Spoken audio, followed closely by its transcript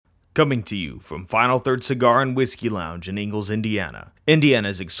Coming to you from Final Third Cigar and Whiskey Lounge in Ingalls, Indiana,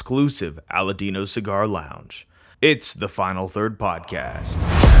 Indiana's exclusive Aladino Cigar Lounge. It's the Final Third Podcast.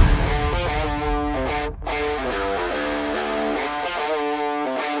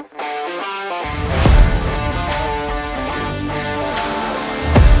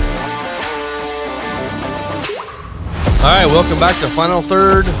 All right, welcome back to Final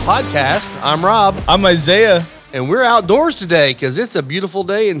Third Podcast. I'm Rob. I'm Isaiah. And we're outdoors today because it's a beautiful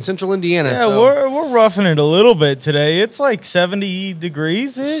day in central Indiana. Yeah, so. we're roughing it a little bit today. It's like 70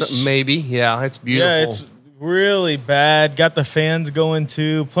 degrees-ish. Maybe, yeah, it's beautiful. Yeah, it's really bad. Got the fans going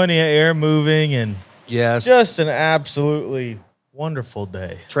too, plenty of air moving, and yes, just an absolutely wonderful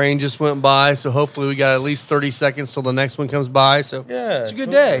day. Train just went by, so hopefully we got at least 30 seconds till the next one comes by. So yeah, it's a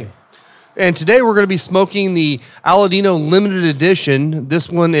good day. And today we're going to be smoking the Aladino Limited Edition. This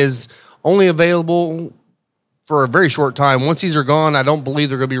one is only available for a very short time. Once these are gone, I don't believe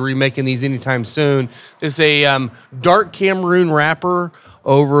they're going to be remaking these anytime soon. It's a dark Cameroon wrapper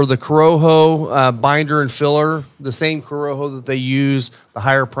over the Corojo binder and filler, the same Corojo that they use, the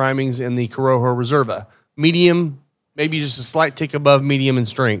higher primings in the Corojo Reserva. Medium, maybe just a slight tick above medium in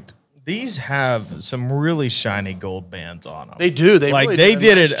strength. These have some really shiny gold bands on them. They do. They like really they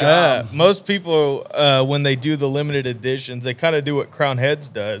did nice it. job. Most people, when they do the limited editions, they kind of do what Crown Heads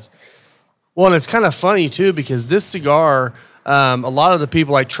does. Well, and it's kind of funny, too, because this cigar, a lot of the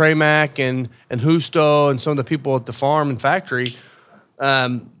people like Trey Mack and Justo and some of the people at the farm and factory,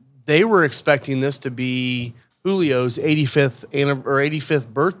 they were expecting this to be Julio's 85th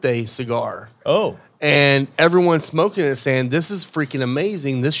birthday cigar. Oh. And everyone's smoking it saying, this is freaking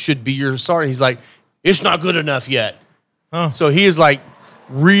amazing. This should be your cigar. And he's like, it's not good enough yet. Huh. So he is like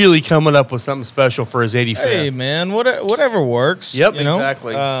really coming up with something special for his 85th. Hey, man, whatever works. Yep, you know?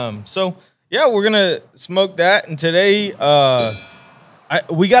 exactly. So, yeah, we're going to smoke that. And today,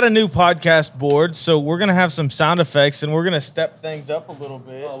 we got a new podcast board, so we're going to have some sound effects, and we're going to step things up a little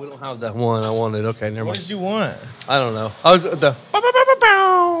bit. Oh, we don't have that one I wanted. Okay, never mind. What did you want? I don't know. I was the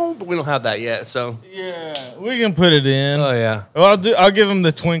but we don't have that yet, so. Yeah, we can put it in. Oh, yeah. Well, I'll give him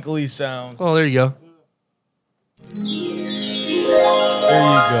the twinkly sound. Oh, there you go. There you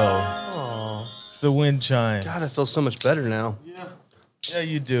go. Oh, It's the wind chime. God, I feel so much better now. Yeah,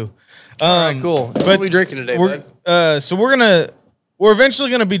 you do. All right, cool. What are we drinking today, bud? So we're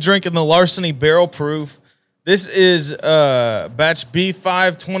eventually gonna be drinking the Larceny Barrel Proof. This is batch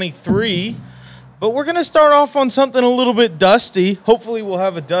B523, but we're gonna start off on something a little bit dusty. Hopefully, we'll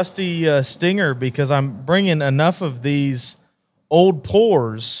have a dusty stinger because I'm bringing enough of these old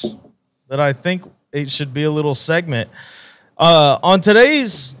pours that I think it should be a little segment. On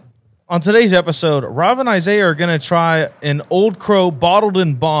today's episode, Rob and Isaiah are going to try an Old Crow bottled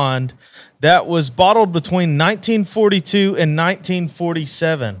in bond that was bottled between 1942 and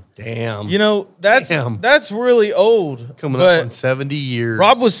 1947. Damn. You know, that's really old. Coming up on 70 years.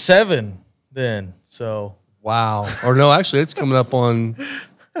 Rob was 7 then, so. Wow. Or no, actually, it's coming up on,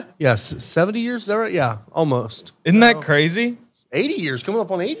 70 years. Is that right? Yeah, almost. Isn't that crazy? 80 years. Coming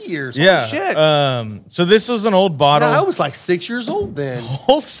up on 80 years. Yeah. Holy shit. So this was an old bottle. Yeah, I was like 6 years old then.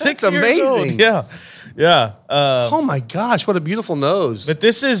 Whole 6 That's years old. amazing. Yeah. Oh, my gosh. What a beautiful nose. But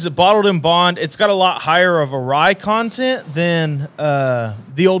this is bottled in bond. It's got a lot higher of a rye content than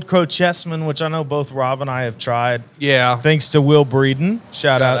the Old Crow Chessman, which I know both Rob and I have tried. Yeah. Thanks to Will Breeden.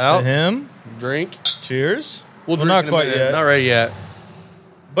 Shout out to him. Drink. Cheers. We'll drink not in a quite minute. yet. Not ready yet.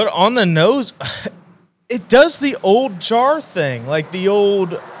 But on the nose, it does the old jar thing, like the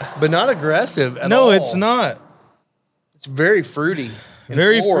old. But not aggressive at all. No, it's not. It's very fruity. and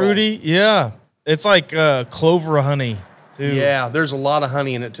Very floral. fruity. Yeah. It's like clover honey, too. Yeah, there's a lot of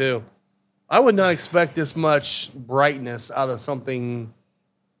honey in it, too. I would not expect this much brightness out of something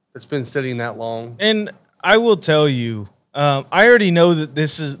that's been sitting that long. And I will tell you, I already know that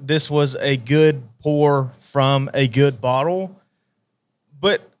this was a good pour from a good bottle.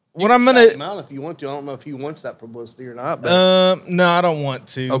 But what I'm gonna Shout him out if you want to. I don't know if he wants that publicity or not. But. no, I don't want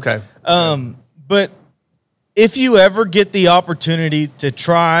to. Okay. But if you ever get the opportunity to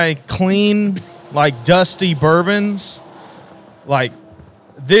try clean, like dusty bourbons, like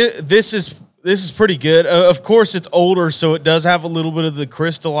this is pretty good. Of course, it's older, so it does have a little bit of the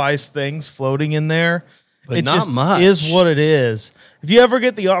crystallized things floating in there. But it not just much. is what it is. If you ever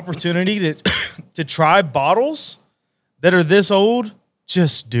get the opportunity to try bottles that are this old,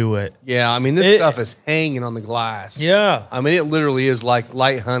 just do it. Yeah, I mean, this stuff is hanging on the glass. Yeah. I mean, it literally is like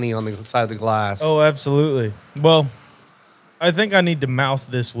light honey on the side of the glass. Oh, absolutely. Well, I think I need to mouth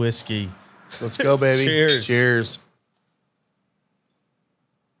this whiskey. Let's go, baby. Cheers. Cheers.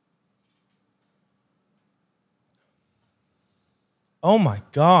 Oh my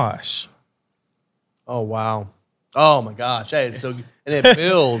gosh. Oh, wow. Oh, my gosh. That is so good. And it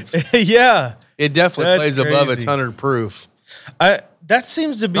builds. Yeah. It definitely That's plays above its crazy. 100 proof. That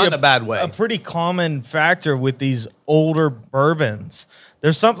seems to be Not in a bad way. a pretty common factor with these older bourbons.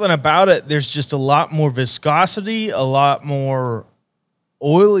 There's something about it. There's just a lot more viscosity, a lot more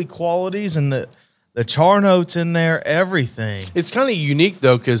oily qualities, and the char notes in there, everything. It's kind of unique,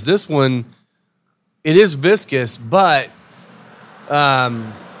 though, because this one, it is viscous, but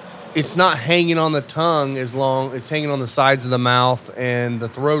it's not hanging on the tongue as long. It's hanging on the sides of the mouth and the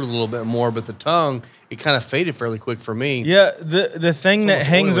throat a little bit more, but the tongue, it kind of faded fairly quick for me. Yeah, the thing that almost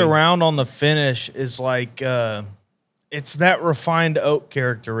hangs oily. around on the finish is like it's that refined oak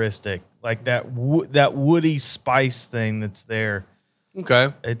characteristic, like that woody spice thing that's there.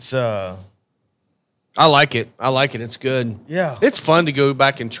 Okay. It's I like it. It's good. Yeah. It's fun to go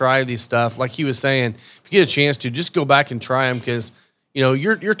back and try these stuff. Like he was saying, if you get a chance to, just go back and try them because, you know,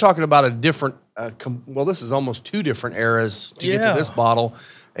 you're talking about a different, this is almost 2 different eras to get to this bottle.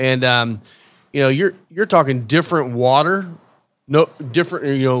 And, you know, you're talking different water, no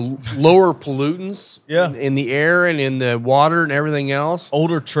different, you know, lower pollutants in the air and in the water and everything else.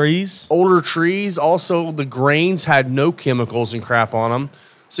 older trees. Also, the grains had no chemicals and crap on them.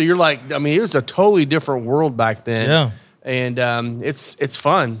 So you're like, I mean, it was a totally different world back then. Yeah. And it's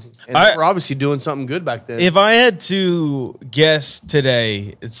fun. And they were obviously doing something good back then. If I had to guess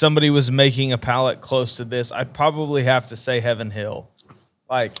today, if somebody was making a palate close to this, I'd probably have to say Heaven Hill.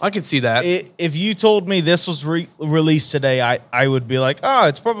 Like, I could see that. If you told me this was released today, I would be like, oh,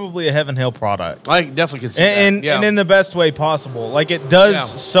 it's probably a Heaven Hill product. I definitely could see And that. and in the best way possible. Like, it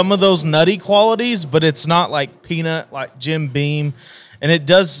does some of those nutty qualities, but it's not like peanut, like Jim Beam. And it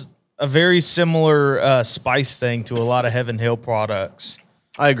does a very similar spice thing to a lot of Heaven Hill products.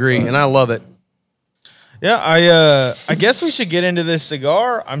 I agree, and I love it. Yeah, I guess we should get into this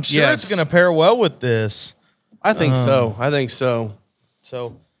cigar. I'm sure it's going to pair well with this. I think so.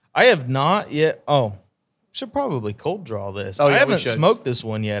 So I have not yet. Oh, should probably cold draw this. Oh, yeah, I we haven't should. smoked this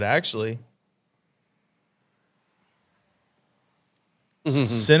one yet, actually.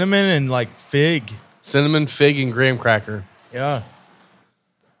 Cinnamon and like fig. Cinnamon, fig, and graham cracker. Yeah.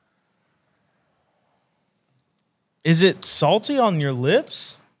 Is it salty on your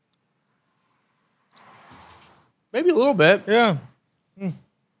lips? Maybe a little bit. Yeah.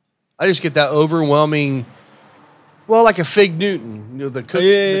 I just get that overwhelming, well, like a fig Newton. You know, the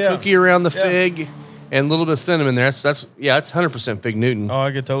cookie around the fig and a little bit of cinnamon there. That's it's 100% fig Newton. Oh,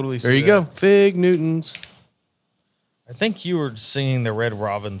 I could totally see There you go. Fig Newtons. I think you were singing the Red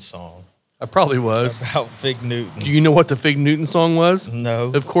Robin song I probably was. about Fig Newton. Do you know what the Fig Newton song was?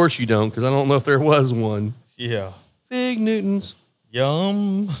 No. Of course you don't, because I don't know if there was one. Yeah. Fig Newtons.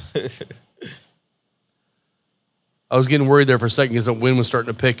 Yum. I was getting worried there for a second because the wind was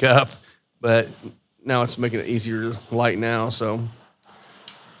starting to pick up, but now it's making it easier to light now. So,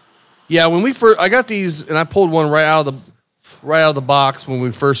 yeah, when I got these, and I pulled one right out of the box when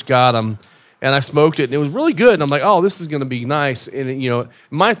we first got them, and I smoked it, and it was really good. And I'm like, oh, this is going to be nice. And you know,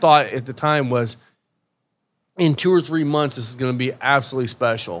 my thought at the time was, in 2 or 3 months, this is going to be absolutely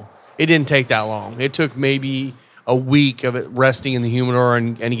special. It didn't take that long. It took maybe a week of it resting in the humidor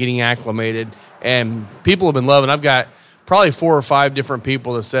and getting acclimated. And people have been loving it. I've got probably 4 or 5 different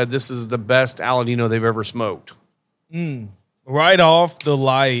people that said this is the best Aladino they've ever smoked. Right off the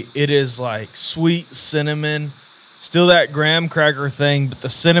light, it is like sweet cinnamon, still that graham cracker thing, but the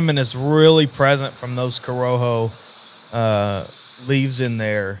cinnamon is really present from those Corojo leaves in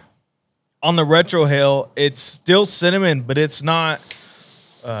there. On the Retro Hill, it's still cinnamon, but it's not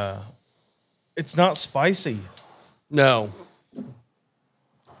spicy. No.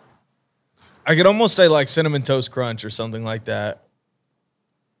 I could almost say like Cinnamon Toast Crunch or something like that.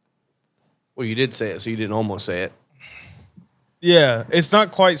 Well, you did say it, so you didn't almost say it. Yeah, it's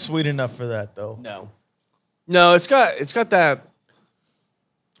not quite sweet enough for that though. No, it's got that.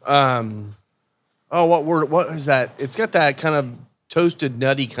 What is that? It's got that kind of toasted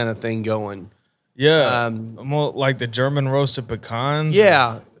nutty kind of thing going. Yeah, more like the German roasted pecans.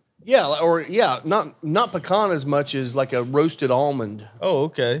 Not pecan as much as like a roasted almond. Oh,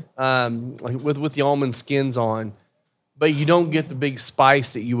 okay. Like with the almond skins on, but you don't get the big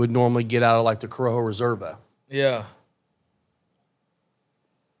spice that you would normally get out of like the Corojo Reserva. Yeah.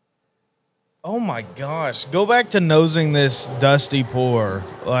 Oh my gosh. Go back to nosing this dusty pour.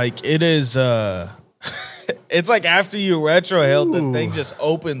 Like it is it's like after you retrohaled, the thing just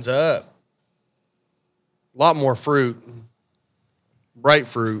opens up. A lot more fruit. Bright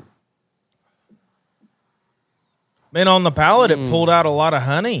fruit. Man, on the palate, it pulled out a lot of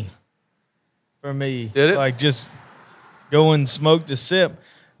honey for me. Did it? Like just go and smoke to sip.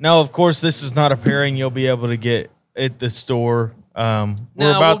 Now, of course, this is not a pairing you'll be able to get at the store. We're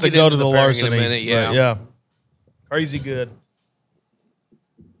about to go to the Larceny in a minute. Yeah, yeah, crazy good.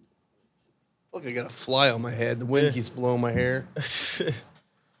 Look, I got a fly on my head. The wind keeps blowing my hair.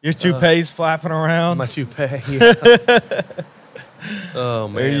 Your toupee's flapping around. My toupee. Yeah. Oh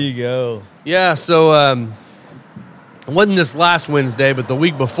man, there you go. Yeah, so it wasn't this last Wednesday, but the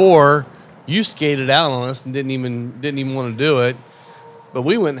week before, you skated out on us and didn't even want to do it. But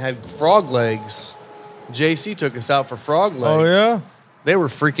we went and had frog legs. JC took us out for frog legs. Oh yeah, they were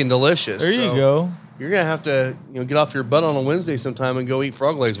freaking delicious. There you go. You're gonna have to get off your butt on a Wednesday sometime and go eat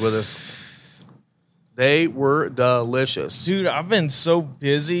frog legs with us. They were delicious, dude. I've been so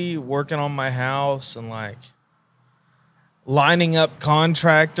busy working on my house and like lining up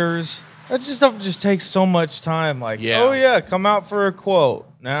contractors. That stuff just takes so much time. Like, oh yeah, come out for a quote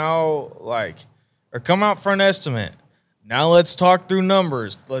now, or come out for an estimate. Now let's talk through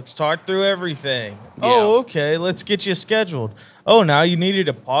numbers. Let's talk through everything. Yeah. Oh, okay. Let's get you scheduled. Oh, now you need a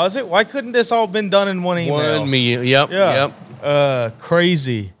deposit? Why couldn't this all been done in one email? Yep.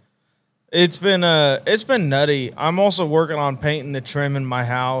 Crazy. It's been nutty. I'm also working on painting the trim in my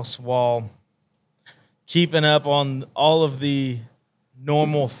house while keeping up on all of the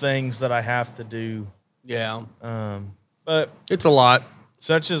normal things that I have to do. Yeah. But it's a lot.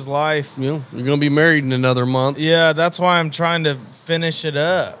 Such is life. You're going to be married in another month. Yeah, that's why I'm trying to finish it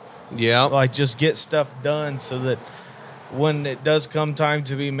up. Yeah. Like, just get stuff done so that when it does come time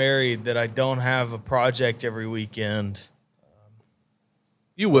to be married, that I don't have a project every weekend.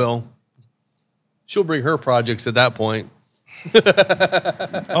 You will. She'll bring her projects at that point.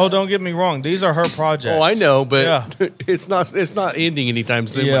 Oh, don't get me wrong. These are her projects. Oh, I know, but it's not ending anytime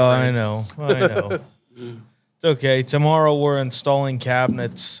soon. Yeah, I know. It's okay. Tomorrow we're installing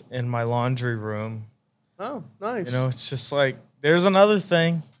cabinets in my laundry room. Oh, nice. It's just like, there's another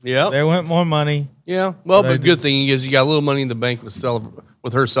thing. Yeah. There went more money. Yeah. Well, but good thing is you got a little money in the bank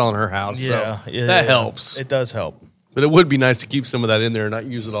with her selling her house. Yeah. So that helps. It does help. But it would be nice to keep some of that in there and not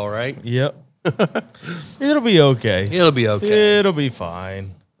use it all, right? Yep. It'll be okay. It'll be okay. It'll be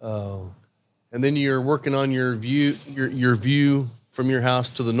fine. Oh. And then you're working on your view from your house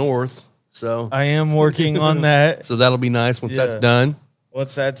to the north. So I am working on that. So that'll be nice once that's done.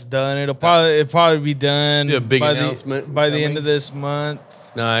 Once that's done, it'll probably be done. A big announcement by the end of this month.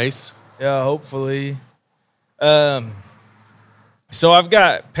 Nice. Yeah, hopefully. So I've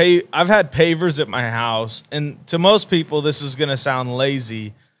had pavers at my house, and to most people this is gonna sound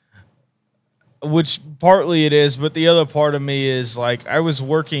lazy, which partly it is, but the other part of me is like I was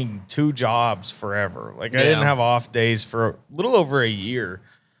working 2 jobs forever. Like I didn't have off days for a little over a year.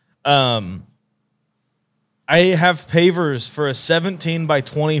 I have pavers for a 17 by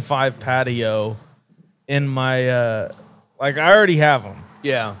 25 patio in my, I already have them.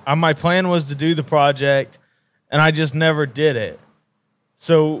 Yeah. My plan was to do the project, and I just never did it.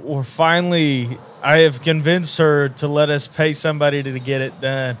 So I have convinced her to let us pay somebody to get it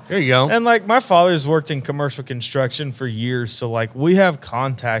done. There you go. And my father's worked in commercial construction for years. So we have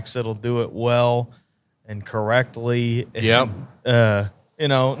contacts that'll do it well and correctly. Yep.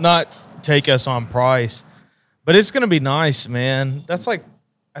 Not take us on price, but it's going to be nice, man. That's I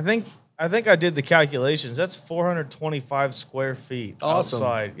think I did the calculations. That's 425 square feet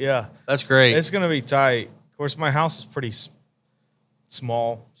outside. Yeah. That's great. It's going to be tight. Of course, my house is pretty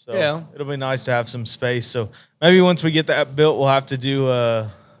small, so it'll be nice to have some space. So maybe once we get that built, we'll have to do a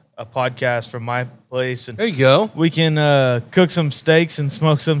podcast from my place. And there you go. We can cook some steaks and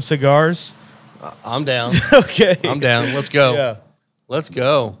smoke some cigars. I'm down. Okay. I'm down. Let's go. Yeah. Let's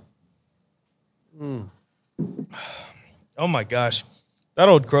go. Oh my gosh, that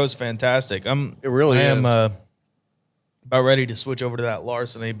old crow's fantastic. It really is. I am about ready to switch over to that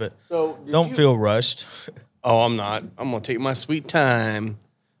Larceny, but don't feel rushed. Oh, I'm not. I'm gonna take my sweet time.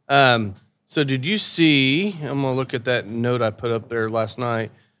 So did you see? I'm gonna look at that note I put up there last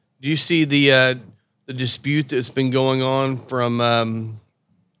night. Do you see the dispute that's been going on from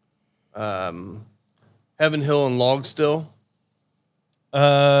Heaven Hill and Logstill?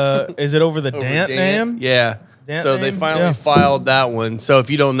 Is it over the Dant name? Yeah. Dant so name? they finally filed that one. So if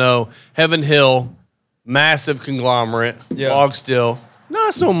you don't know, Heaven Hill, massive conglomerate. Yeah. Logstill,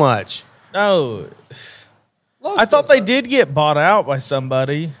 not so much. No. I thought they did get bought out by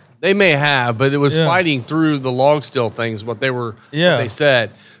somebody. They may have, but it was fighting through the Logstill things. What they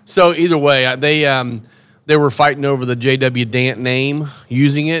said. So either way, they were fighting over the J.W. Dant name,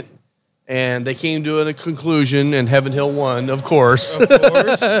 using it, And they came to a conclusion, and Heaven Hill won, of course. Of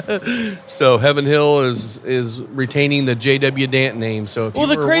course. So Heaven Hill is retaining the J.W. Dant name. So if you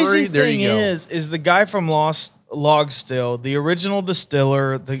the were crazy worried, there thing you go. is the guy from Lost Log Still, the original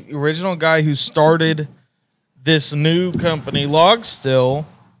distiller, the original guy who started this new company, Log Still,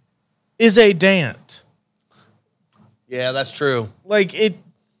 is a Dant. Yeah, that's true. Like it,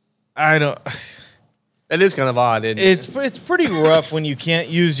 I don't. That is kind of odd, isn't it? It's pretty rough when you can't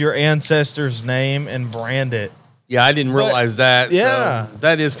use your ancestor's name and brand it. Yeah, I didn't realize that. Yeah. So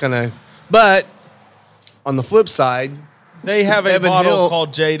that is kind of. But on the flip side, They have a Heaven bottle Hill-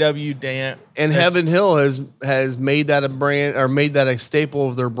 called J.W. Dant. and That's- Heaven Hill has made that a brand, or made that a staple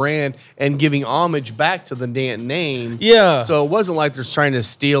of their brand, and giving homage back to the Dant name. Yeah. So it wasn't like they're trying to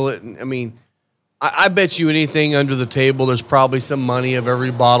steal it. I mean, I bet you anything under the table, there's probably some money of every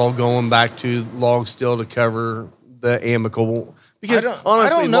bottle going back to Log Still to cover the amicable. Because I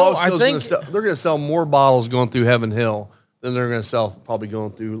honestly, don't know. Log I Still's think- they're going to sell more bottles going through Heaven Hill than they're going to sell probably going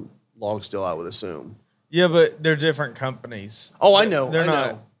through Log Still, I would assume. Yeah, but they're different companies. Oh, I know. They're I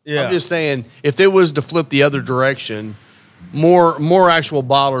not. know. Yeah. I'm just saying, if it was to flip the other direction, more actual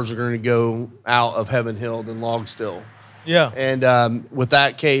bottlers are going to go out of Heaven Hill than Log Still. Yeah. And with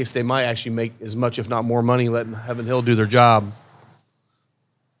that case, they might actually make as much, if not more, money letting Heaven Hill do their job.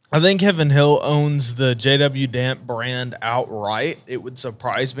 I think Heaven Hill owns the J.W. Dant brand outright. It would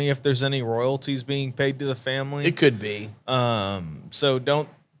surprise me if there's any royalties being paid to the family. It could be. So don't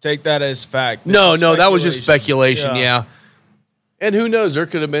take that as fact. No, This is that was just speculation. Yeah. Yeah. And who knows? There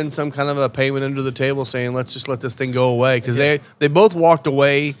could have been some kind of a payment under the table saying, let's just let this thing go away. Because they both walked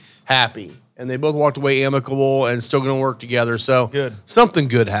away happy. And they both walked away amicable and still going to work together. So Good. Something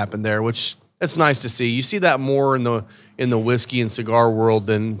good happened there, which it's nice to see. You see that more in the whiskey and cigar world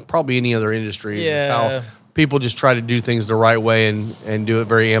than probably any other industry. Yeah. It's how people just try to do things the right way and do it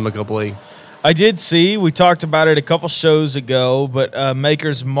very amicably. I did see, we talked about it a couple shows ago, but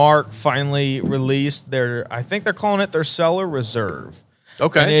Maker's Mark finally released I think they're calling it their Cellar Reserve.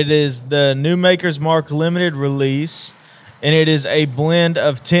 Okay. And it is the new Maker's Mark limited release, and it is a blend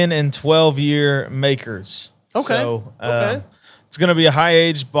of 10 and 12-year makers. Okay. So, Okay. it's going to be a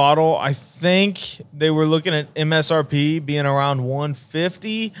high-aged bottle. I think they were looking at MSRP being around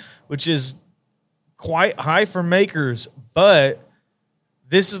 $150, which is quite high for makers, but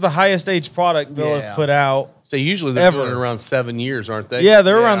this is the highest age product they'll have put out. So usually they're Ever. doing it around 7 years, aren't they? Yeah,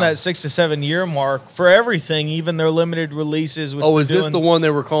 they're around that 6 to 7 year mark for everything, even their limited releases. Which Oh, they're is this doing- the one they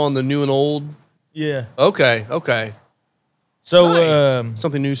were calling the new and old? Yeah. Okay. So, Nice.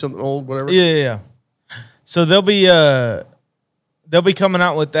 Something new, something old, whatever. yeah. So they'll be coming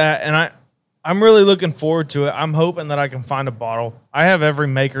out with that, and I'm really looking forward to it. I'm hoping that I can find a bottle. I have every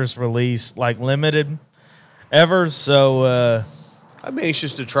Maker's release like limited ever, so I'd be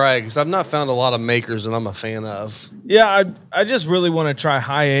anxious to try it because I've not found a lot of makers that I'm a fan of. yeah, I just really want to try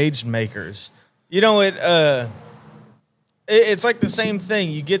high aged Makers. You know, it's like the same thing.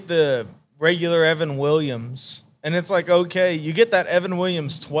 You get the regular Evan Williams, and it's like, okay, you get that Evan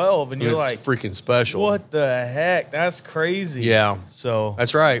Williams 12, and you're It's like, freaking special. what the heck? That's crazy. Yeah. So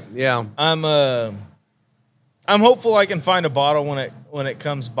That's right. Yeah. I'm hopeful I can find a bottle when it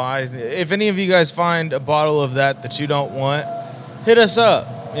comes by. If any of you guys find a bottle of that you don't want, hit us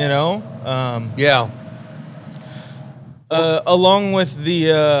up. You know. Yeah. Along with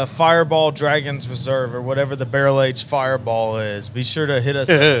the Fireball Dragon's Reserve or whatever the barrel-aged Fireball is. Be sure to hit us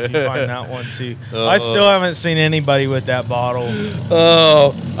up if you find that one too. I still haven't seen anybody with that bottle.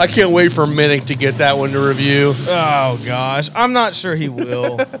 Oh, I can't wait for Minnick to get that one to review. Oh, gosh. I'm not sure he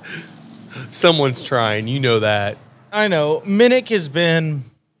will. Someone's trying. You know that. I know. Minnick,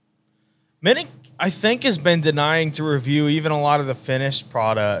 I think, has been denying to review even a lot of the finished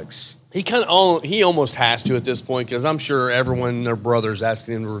products. He almost has to at this point because I'm sure everyone and their brother's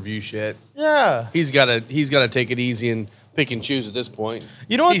asking him to review shit. Yeah. He's got to take it easy and pick and choose at this point.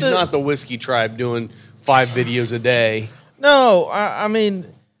 You know what? He's not the whiskey tribe doing 5 videos a day. No, I mean,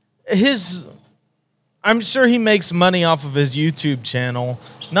 I'm sure he makes money off of his YouTube channel,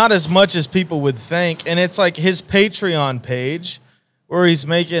 not as much as people would think. And it's like his Patreon page where he's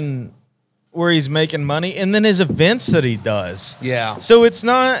making money, and then his events that he does. Yeah. So it's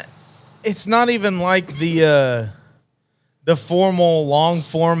not even like the formal long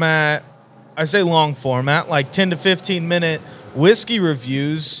format. I say long format, like 10 to 15 minute whiskey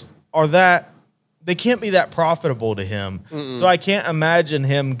reviews they can't be that profitable to him. So I can't imagine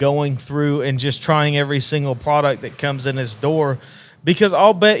him going through and just trying every single product that comes in his door, because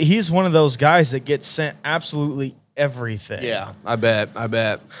I'll bet he's one of those guys that gets sent absolutely everything. Yeah, I bet.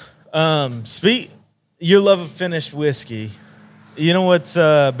 Your love of finished whiskey. You know what's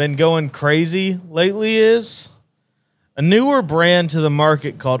been going crazy lately is a newer brand to the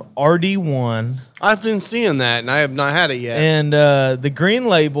market called RD1. I've been seeing that, and I have not had it yet. And the green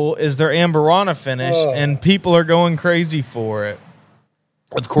label is their Amberana finish, and people are going crazy for it.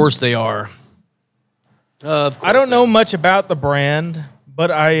 Of course they are. I don't know much about the brand,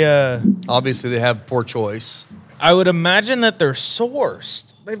 but obviously they have poor choice. I would imagine that they're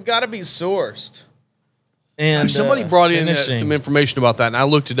sourced. They've got to be sourced. And somebody brought in some information about that, and I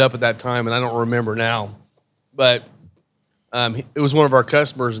looked it up at that time, and I don't remember now. But it was one of our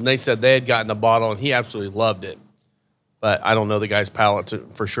customers, and they said they had gotten a bottle, and he absolutely loved it. But I don't know the guy's palate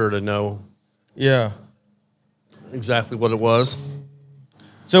for sure to know exactly what it was.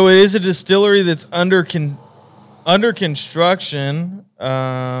 So it is a distillery that's under construction.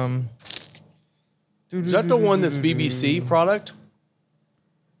 Is that the one that's BBC product?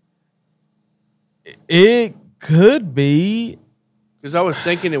 It could be. Because I was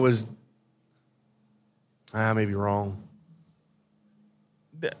thinking it was. I may be wrong.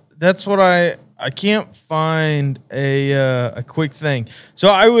 That's what I can't find a quick thing. So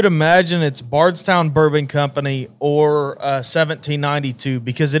I would imagine it's Bardstown Bourbon Company or 1792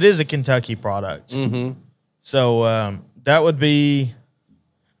 because it is a Kentucky product. Mm-hmm. So that would be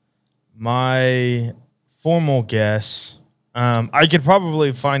my formal guess. I could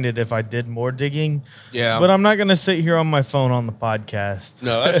probably find it if I did more digging. Yeah. But I'm not going to sit here on my phone on the podcast.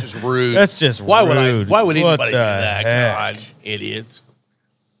 No, that's just rude. That's just rude. Why would anybody do that? Heck? God, idiots.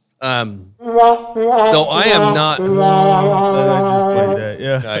 So I am not. I just played that.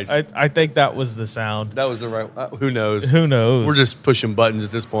 Yeah. Nice. I think that was the sound. That was the right. Who knows? Who knows? We're just pushing buttons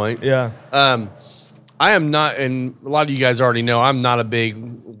at this point. Yeah. I am not, and a lot of you guys already know, I'm not a big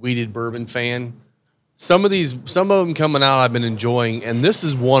wheated bourbon fan. Some of them coming out I've been enjoying, and this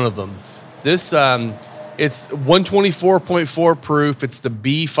is one of them. This it's 124.4 proof. It's the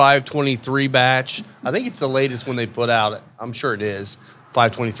B523 batch. I think it's the latest one they put out. I'm sure it is.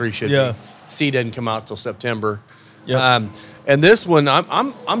 523 should be. C doesn't come out till September. Yep. And this one,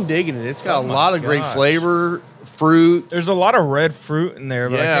 I'm digging it. It's got a lot of great flavor, fruit. There's a lot of red fruit in there,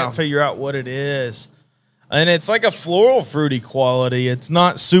 but I can't figure out what it is. And it's like a floral fruity quality. It's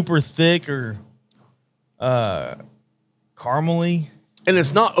not super thick or caramely. And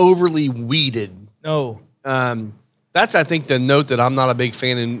it's not overly weeded. No. That's, I think, the note that I'm not a big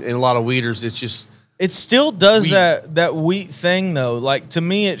fan in a lot of weeders. It's just... It still does that wheat thing, though. Like, to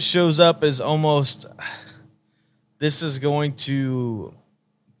me, it shows up as almost... This is going to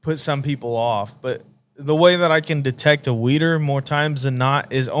put some people off. But the way that I can detect a weeder more times than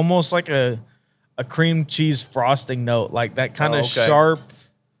not is almost like a cream cheese frosting note. Like that kind of sharp...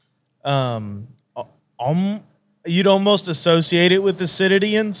 you'd almost associate it with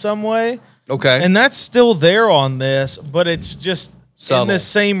acidity in some way. Okay. And that's still there on this, but it's just subtle. In the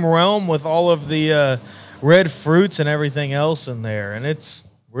same realm with all of the red fruits and everything else in there. And it's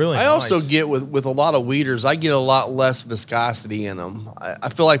really nice. I also get with a lot of weeders, I get a lot less viscosity in them. I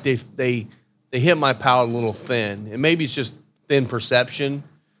feel like they hit my palate a little thin. And maybe it's just thin perception,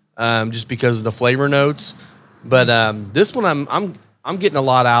 just because of the flavor notes. But this one, I'm getting a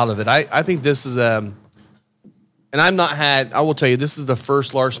lot out of it. I think this is and I will tell you, this is the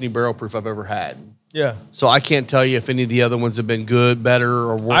first Larceny barrel proof I've ever had. Yeah. So I can't tell you if any of the other ones have been good, better,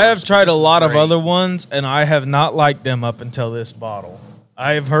 or worse. I have tried a lot of other ones, and I have not liked them up until this bottle.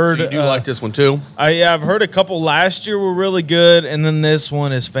 I've heard... So you do like this one, too? I've heard a couple last year were really good, and then this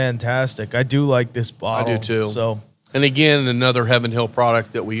one is fantastic. I do like this bottle. I do, too. So, and again, another Heaven Hill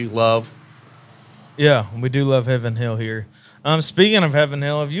product that we love. Yeah, we do love Heaven Hill here. Speaking of Heaven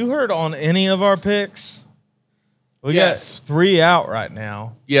Hill, have you heard on any of our picks? We got 3 out right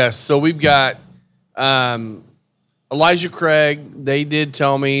now. Yes, so we've got Elijah Craig. They did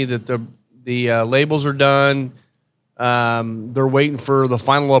tell me that the labels are done. They're waiting for the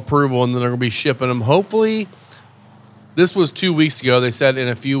final approval, and then they're going to be shipping them. Hopefully, this was 2 weeks ago. They said in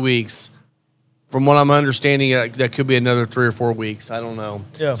a few weeks. From what I'm understanding, that could be another 3 or 4 weeks. I don't know.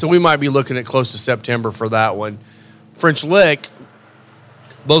 Yeah. So we might be looking at close to September for that one. French Lick,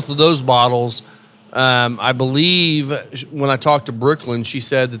 both of those bottles, I believe when I talked to Brooklyn, she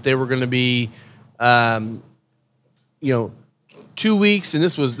said that they were going to be, 2 weeks, and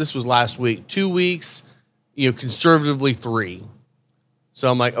this was last week. 2 weeks, conservatively 3. So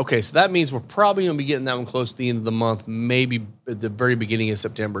I'm like, okay, so that means we're probably going to be getting that one close to the end of the month, maybe at the very beginning of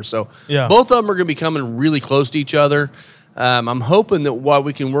September. So both of them are going to be coming really close to each other. I'm hoping that what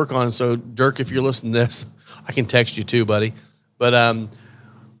we can work on, so Dirk, if you're listening to this, I can text you too, buddy. But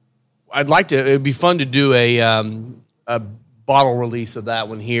it'd be fun to do a bottle release of that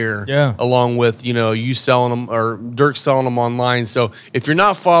one here. Yeah. Along with, you selling them or Dirk selling them online. So if you're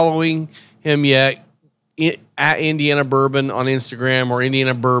not following him yet, at Indiana Bourbon on Instagram or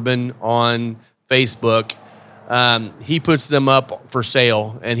Indiana Bourbon on Facebook, he puts them up for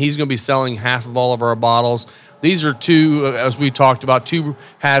sale, and he's going to be selling half of all of our bottles. These are two, as we talked about, two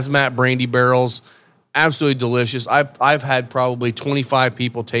hazmat brandy barrels. Absolutely delicious. I've had probably 25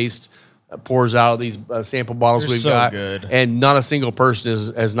 people taste pours out of these sample bottles we've got, good. And not a single person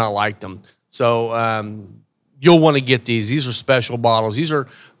has not liked them. So you'll want to get these. These are special bottles.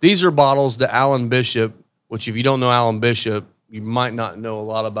 These are bottles that Alan Bishop, which if you don't know Alan Bishop, you might not know a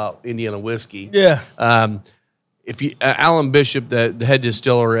lot about Indiana whiskey. Yeah. If you Alan Bishop, the head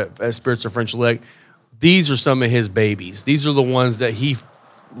distiller at Spirits of French Lick, these are some of his babies. These are the ones that he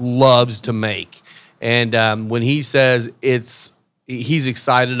loves to make. And when he says he's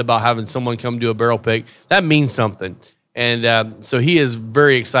excited about having someone come do a barrel pick, that means something. And so he is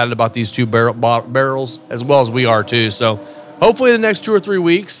very excited about these two barrels, as well as we are too. So hopefully the next 2 or 3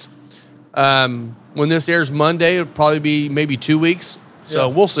 weeks, when this airs Monday, it'll probably be maybe 2 weeks. So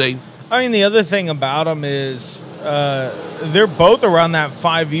we'll see. I mean, the other thing about them is they're both around that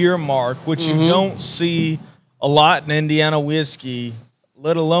 5-year mark, which you don't see a lot in Indiana whiskey,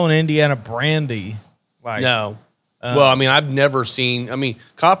 let alone Indiana brandy. No. Well, I mean, I've never seen.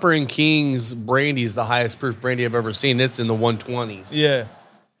 Copper and King's brandy is the highest proof brandy I've ever seen. It's in the 120s. Yeah.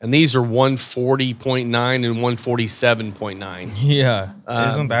 And these are 140.9 and 147.9. Yeah.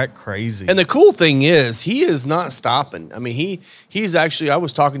 Isn't that crazy? And the cool thing is, he is not stopping. I mean, he's actually, I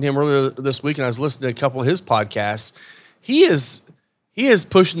was talking to him earlier this week, and I was listening to a couple of his podcasts. He is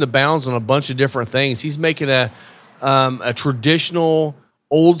pushing the bounds on a bunch of different things. He's making a traditional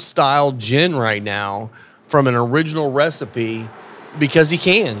old style gin right now from an original recipe because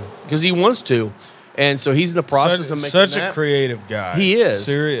he wants to. And so he's in the process of making such that. a creative guy. He is.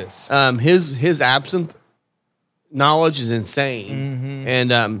 Serious. His absinthe knowledge is insane.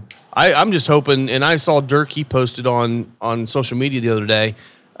 And I'm just hoping, and I saw Dirk, he posted on social media the other day.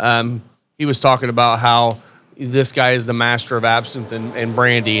 He was talking about how this guy is the master of absinthe and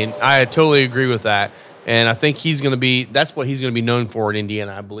brandy, and I totally agree with that. And I think that's what he's going to be known for in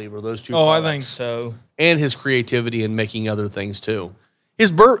Indiana, I believe, are those two products. I think so. And his creativity in making other things too.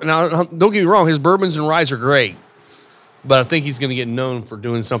 Now, don't get me wrong, his bourbons and rye are great, but I think he's going to get known for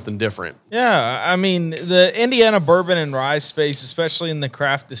doing something different. Yeah, I mean, the Indiana bourbon and rye space, especially in the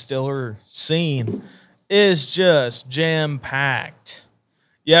craft distiller scene, is just jam-packed.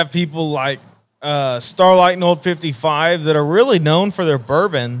 You have people like Starlight and Old 55 that are really known for their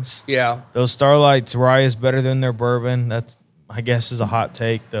bourbons. Yeah. Those Starlight's rye is better than their bourbon. That's, I guess, is a hot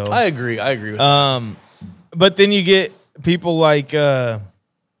take, though. I agree with that. But then you get people like,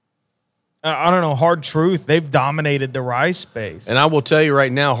 I don't know, Hard Truth. They've dominated the rye space. And I will tell you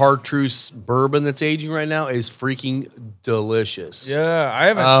right now, Hard Truth's bourbon that's aging right now is freaking delicious. Yeah, I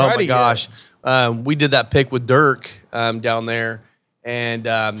haven't tried it yet. Oh, my gosh. We did that pick with Dirk down there,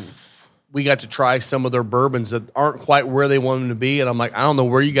 and we got to try some of their bourbons that aren't quite where they want them to be. And I'm like, I don't know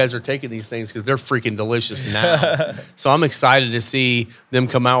where you guys are taking these things because they're freaking delicious now. So I'm excited to see them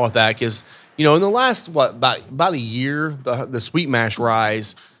come out with that because, in the last, about a year, the sweet mash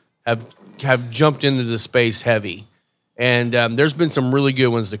ryes have jumped into the space heavy. And there's been some really good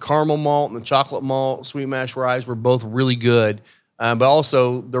ones. The caramel malt and the chocolate malt sweet mash ryes were both really good. But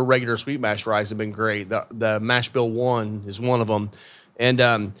also their regular sweet mash ryes have been great. The Mash Bill 1 is one of them.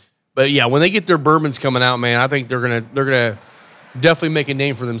 And but yeah, when they get their bourbons coming out, man, I think they're gonna definitely make a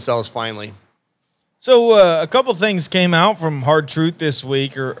name for themselves finally. So a couple things came out from Hard Truth this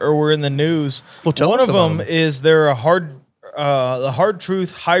week, or were in the news. Well, tell One us of about them them. is the Hard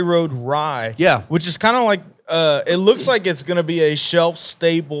Truth High Road Rye. Yeah. Which is kind of like it looks like it's going to be a shelf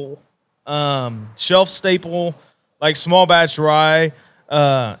staple like small batch rye.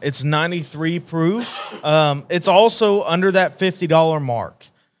 It's 93 proof. It's also under that $50 mark.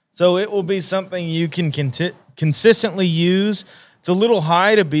 So it will be something you can consistently use. It's a little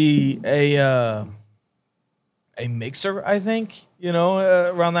high to be a mixer, I think.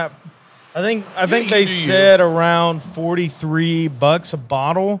 Around that. I think they said around $43 a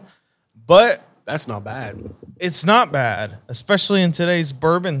bottle, but That's not bad. it's not bad, especially in today's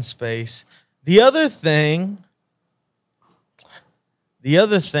bourbon space. The other thing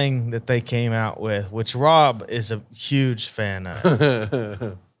that they came out with, which Rob is a huge fan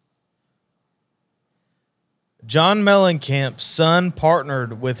of. John Mellencamp's son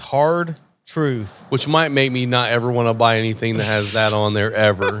partnered with Hard Truth Which might make me not ever want to buy anything that has that on there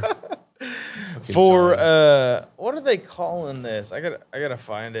ever. for what are they calling this? I gotta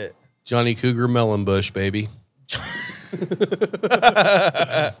find it. Johnny Cougar Melon Bush, baby.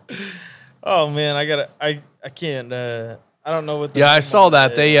 Oh man, I can't. I don't know what. Yeah, I saw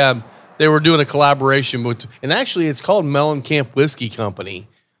that they were doing a collaboration with, and actually it's called Mellencamp Whiskey Company.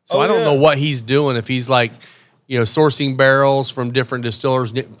 So I don't know what he's doing, if he's like, sourcing barrels from different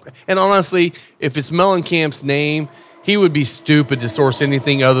distillers. And honestly, if it's Mellencamp's name, he would be stupid to source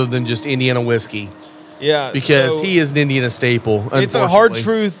anything other than just Indiana whiskey. Yeah, because he is an Indiana staple. It's a Hard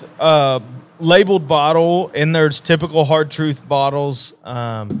Truth labeled bottle, and there's typical Hard Truth bottles,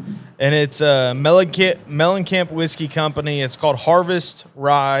 and it's a Mellencamp Whiskey Company. It's called Harvest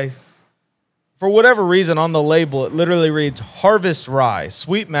Rye. For whatever reason, on the label, it literally reads Harvest Rye,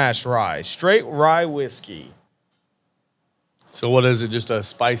 Sweet Mash Rye, Straight Rye Whiskey. So what is it, just a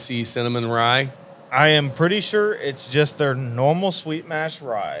spicy cinnamon rye? I am pretty sure it's just their normal Sweet Mash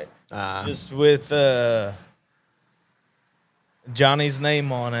Rye. Just with Johnny's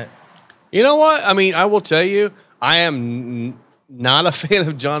name on it. You know what? I mean, I will tell you, I am not a fan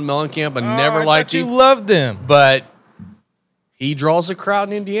of John Mellencamp. I never liked him. You loved him. But he draws a crowd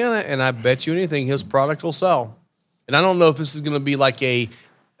in Indiana, and I bet you anything his product will sell. And I don't know if this is going to be like an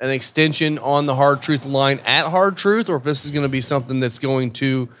extension on the Hard Truth line at Hard Truth, or if this is going to be something that's going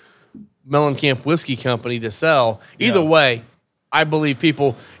to Mellencamp Whiskey Company to sell. Either way, I believe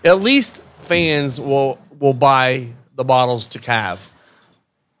people, at least fans, will buy the bottles to have.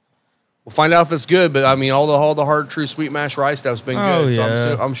 We'll find out if it's good, but I mean, all the Hard Truth Sweet Mash Rye stuff's been good,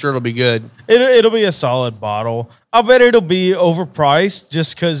 so I'm sure it'll be good. It'll be a solid bottle. I'll bet it'll be overpriced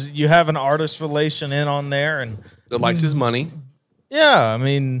just because you have an artist relation in on there and that likes his money. Yeah, I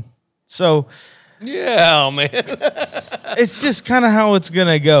mean, so yeah, man, it's just kind of how it's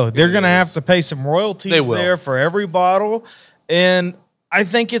gonna go. They're gonna have to pay some royalties there for every bottle, and I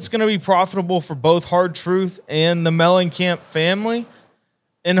think it's gonna be profitable for both Hard Truth and the Mellencamp family.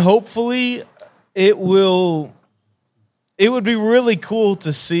 And hopefully it would be really cool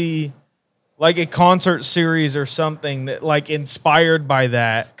to see like a concert series or something that like inspired by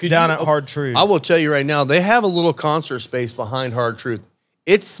that at Hard Truth. I will tell you right now, they have a little concert space behind Hard Truth.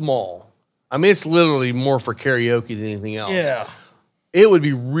 It's small. I mean, it's literally more for karaoke than anything else. Yeah. It would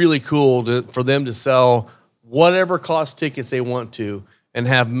be really cool for them to sell whatever cost tickets they want to, and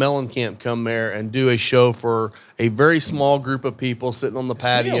have Mellencamp come there and do a show for a very small group of people sitting on the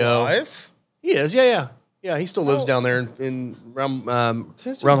patio. Is he alive? He is, yeah. He still lives down there in around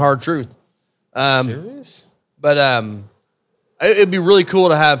Hard Truth. Serious? But it'd be really cool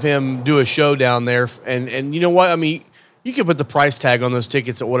to have him do a show down there. And you know what? I mean, you could put the price tag on those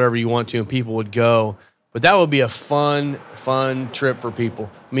tickets at whatever you want to, and people would go. But that would be a fun trip for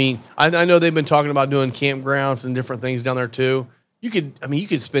people. I mean, I know they've been talking about doing campgrounds and different things down there too. You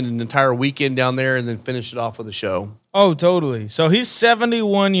could spend an entire weekend down there and then finish it off with a show. Oh, totally. So he's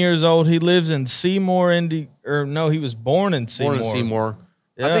 71 years old. He lives in Seymour, he was born in Seymour. Born in Seymour.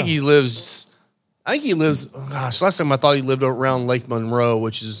 Yeah. I think he lives, last time I thought he lived around Lake Monroe,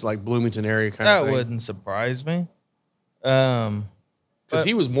 which is like Bloomington area kind of thing. That wouldn't surprise me. Because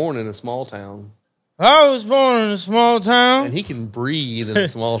he was born in a small town. I was born in a small town. And he can breathe in a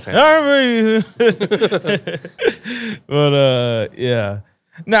small town. I breathe. But, yeah.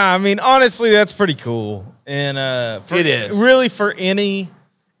 Nah, I mean, honestly, that's pretty cool. And it is. Really, for any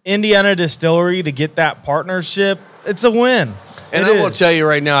Indiana distillery to get that partnership, it's a win. And I will tell you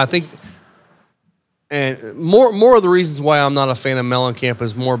right now, I think, and more of the reasons why I'm not a fan of Mellencamp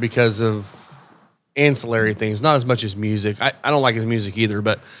is more because of ancillary things, not as much as music. I don't like his music either,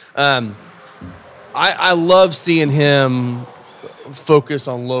 but I love seeing him focus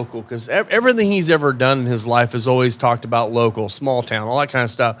on local, because everything he's ever done in his life has always talked about local, small town, all that kind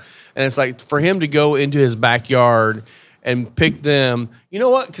of stuff. And it's like for him to go into his backyard and pick them, you know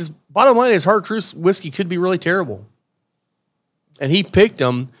what? Because bottom line is Hard Truth whiskey could be really terrible. And he picked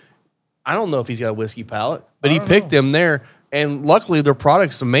them. I don't know if he's got a whiskey palate, but he picked them there. And luckily, their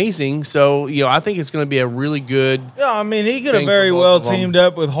product's amazing. So, I think it's going to be a really good. Yeah, I mean, he could have very well teamed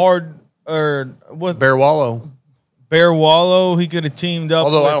up with Bear Wallow. Bear Wallow, he could have teamed up.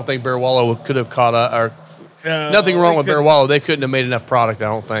 Although I don't think Bear Wallow could have caught up. Nothing wrong with Bear Wallow. They couldn't have made enough product, I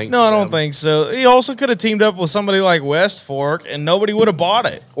don't think. No, I don't think so. He also could have teamed up with somebody like West Fork, and nobody would have bought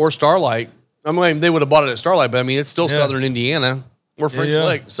it. Or Starlight. I mean, they would have bought it at Starlight, but I mean, it's still southern Indiana. Or French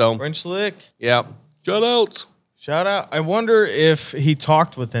Lick. So French Lick. Yeah. Shout out. I wonder if he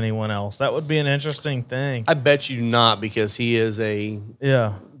talked with anyone else. That would be an interesting thing. I bet you not, because he is a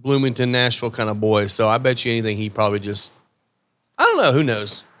Bloomington, Nashville kind of boy. So I bet you anything he probably just, I don't know. Who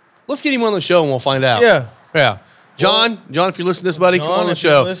knows? Let's get him on the show and we'll find out. Yeah. John, if you listen to this, buddy, come on the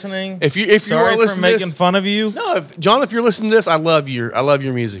show. Listening. If you are listening to this, making fun of you. No, John, if you're listening to this, I love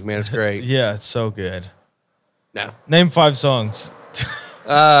your music, man. It's great. Yeah, it's so good. No. Name 5 songs.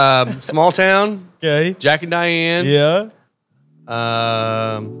 Small Town. Okay. Jack and Diane. Yeah.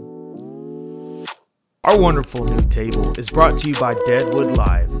 Our wonderful new table is brought to you by Deadwood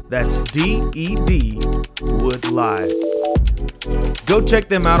Live. That's D-E-D Wood Live. Go check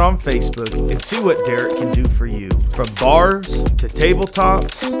them out on Facebook and see what Derek can do for you. From bars to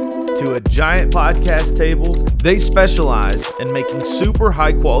tabletops to a giant podcast table, they specialize in making super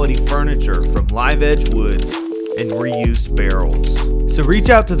high quality furniture from live edge woods and reused barrels. So reach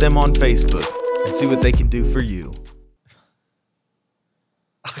out to them on Facebook and see what they can do for you.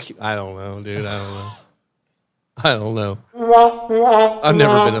 I don't know, dude. I don't know. I've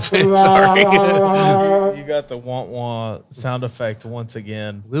never been a fan. Sorry. You got the wah-wah sound effect once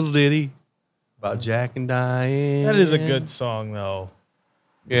again. Little ditty about Jack and Diane. That is a good song, though.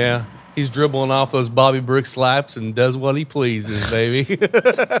 Yeah. He's dribbling off those Bobby Brick slaps and does what he pleases, baby.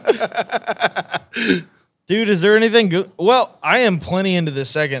 Dude, is there anything good? Well, I am plenty into the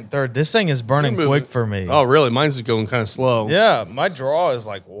second, third. This thing is burning quick for me. Oh, really? Mine's going kind of slow. Yeah, my draw is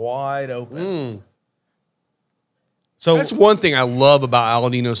like wide open. So that's one thing I love about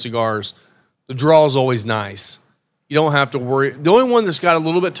Aladino cigars. The draw is always nice. You don't have to worry. The only one that's got a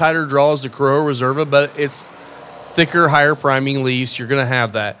little bit tighter draw is the Corojo Reserva, but it's thicker, higher priming leaves. You're going to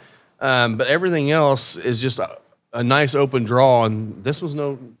have that. But everything else is just a nice open draw, and this was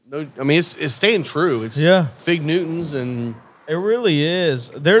no. I mean, it's staying true. It's Fig Newtons, and it really is.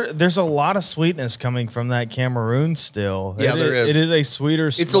 There's a lot of sweetness coming from that Cameroon still. Yeah, there is. It is a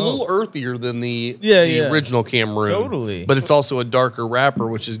sweeter smoke. It's a little earther than the original Cameroon. Totally. But it's also a darker wrapper,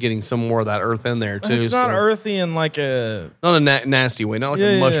 which is getting some more of that earth in there, too. It's not earthy in like not a nasty way, not like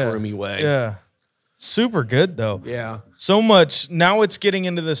a mushroomy way. Yeah. Super good, though. Yeah. So much. Now it's getting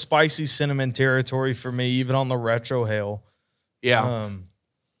into the spicy cinnamon territory for me, even on the retro hail. Yeah.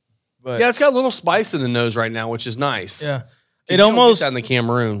 But it's got a little spice in the nose right now, which is nice. Yeah. It almost in the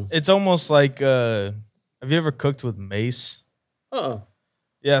Cameroon. It's almost like have you ever cooked with mace?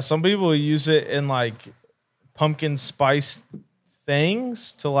 Yeah, some people use it in like pumpkin spice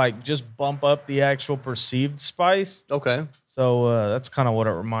things to like just bump up the actual perceived spice. Okay. So that's kind of what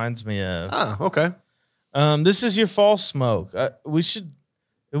it reminds me of. Okay. This is your fall smoke. We should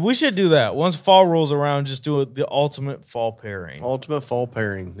do that. Once fall rolls around, just do the ultimate fall pairing. Ultimate fall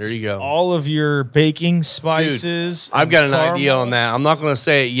pairing. There you go. All of your baking spices. Dude, I've got an idea on that. I'm not going to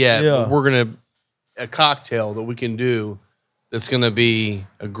say it yet, Yeah. but we're going to, a cocktail that we can do that's going to be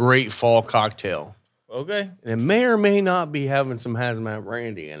a great fall cocktail. Okay. And it may or may not be having some hazmat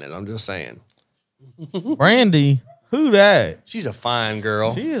brandy in it. I'm just saying. Brandy? Who that? She's a fine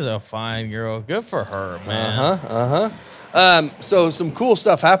girl. She is a fine girl. Good for her, man. So some cool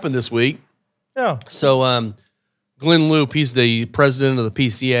stuff happened this week. Yeah. So Glenn Loop, he's the president of the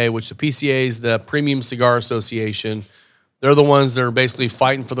PCA, which the PCA is the Premium Cigar Association. They're the ones that are basically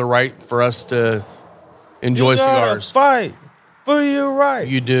fighting for the right for us to enjoy cigars. Fight for your right.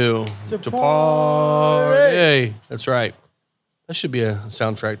 You do. To party. That's right. That should be a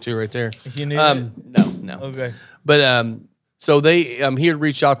soundtrack too, right there. You need it? No. Okay. But so they he had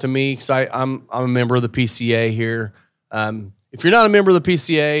reached out to me because I'm a member of the PCA here. If you're not a member of the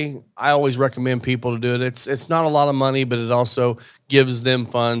PCA, I always recommend people to do it. It's not a lot of money, but it also gives them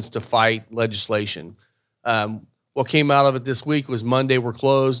funds to fight legislation. What came out of it this week was Monday we're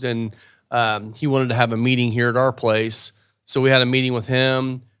closed, and he wanted to have a meeting here at our place. So we had a meeting with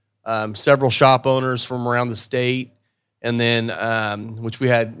him, several shop owners from around the state, and then which we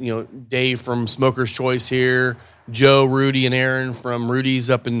had, Dave from Smoker's Choice here, Joe, Rudy, and Aaron from Rudy's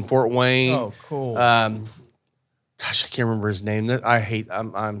up in Fort Wayne. Oh, cool. Gosh, I can't remember his name.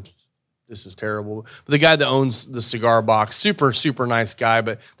 This is terrible. But the guy that owns the cigar box, super, super nice guy,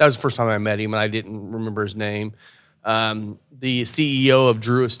 but that was the first time I met him, and I didn't remember his name. The CEO of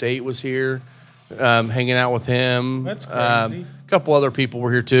Drew Estate was here, hanging out with him. That's crazy. A couple other people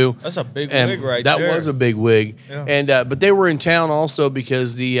were here too. That's a big wig right there. That there. was a big wig. Yeah. And but they were in town also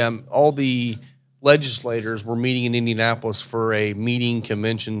because the all the legislators were meeting in Indianapolis for a meeting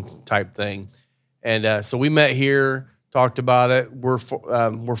convention type thing. And so we met here, talked about it. We're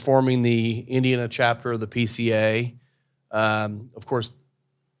forming the Indiana chapter of the PCA. Of course,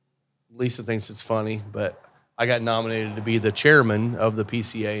 Lisa thinks it's funny, but I got nominated to be the chairman of the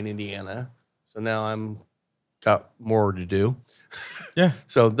PCA in Indiana. So now I'm got more to do. Yeah.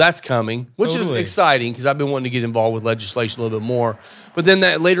 So that's coming, which is exciting because I've been wanting to get involved with legislation a little bit more. But then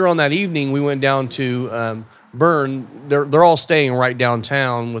later on that evening, we went down to Bern. They're all staying right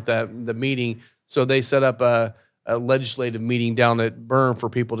downtown with the meeting. So they set up a legislative meeting down at Bern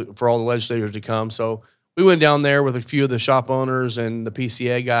for all the legislators to come. So we went down there with a few of the shop owners and the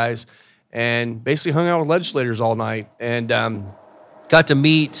PCA guys, and basically hung out with legislators all night and got to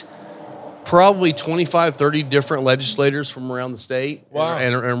meet probably 25, 30 different legislators from around the state. Wow.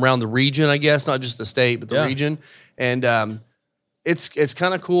 and around the region, I guess, not just the state, but the region. And it's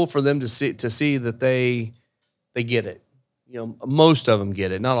kind of cool for them to see that they get it. Most of them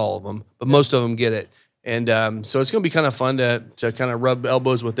get it, not all of them, but most of them get it. And so it's going to be kind of fun to kind of rub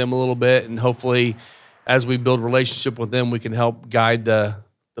elbows with them a little bit, and hopefully, as we build a relationship with them, we can help guide the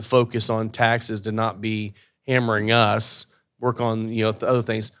focus on taxes to not be hammering us. Work on other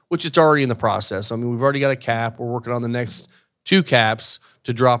things, which it's already in the process. I mean, we've already got a cap. We're working on the next 2 caps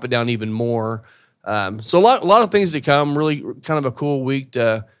to drop it down even more. So a lot of things to come. Really, kind of a cool week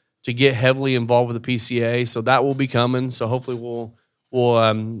to get heavily involved with the PCA. So that will be coming. So hopefully we'll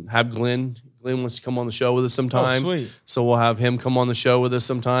have Glenn. Glenn wants to come on the show with us sometime. Oh, sweet. So we'll have him come on the show with us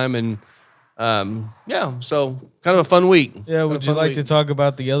sometime. And so kind of a fun week. Yeah. Would you like to talk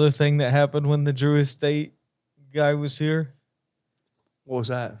about the other thing that happened when the Drew Estate guy was here? What was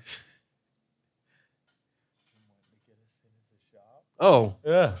that? Oh.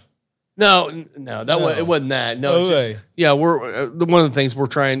 Yeah. No, it wasn't that. No, Okay. We're one of the things we're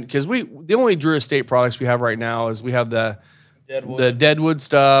trying, because the only Drew Estate products we have right now is we have the Deadwood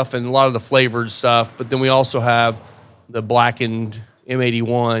stuff and a lot of the flavored stuff, but then we also have the blackened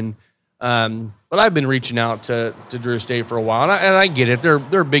M81. But I've been reaching out to Drew Estate for a while, and I get it.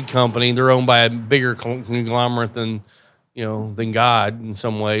 They're a big company. They're owned by a bigger conglomerate than God in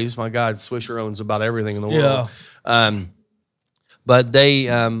some ways. My God, Swisher owns about everything in the world. Yeah. But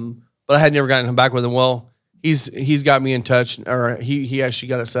I had never gotten him back with him. Well, he's got me in touch, or he actually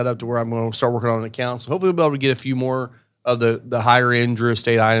got it set up to where I'm going to start working on an account. So hopefully we'll be able to get a few more of the higher end Drew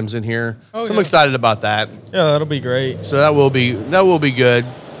Estate items in here. So I'm excited about that. Yeah, that'll be great. So that will be good.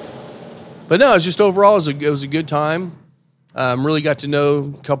 But no, it's just overall it was a good time. Really got to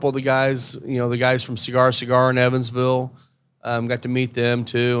know a couple of the guys, the guys from Cigar in Evansville. Got to meet them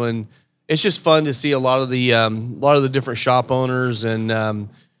too, and it's just fun to see a lot of the different shop owners and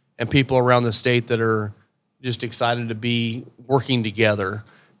people around the state that are just excited to be working together.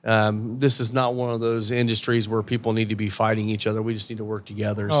 This is not one of those industries where people need to be fighting each other. We just need to work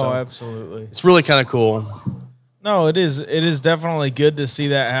together. Oh, so absolutely. it's really kind of cool. No, it is. It is definitely good to see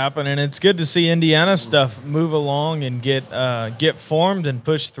that happen, and it's good to see Indiana stuff move along and get formed and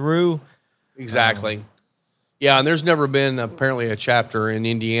pushed through. Exactly. Yeah, and there's never been apparently a chapter in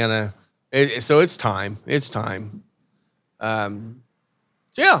Indiana, so it's time. It's time. So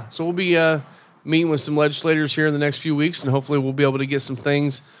we'll be meeting with some legislators here in the next few weeks, and hopefully we'll be able to get some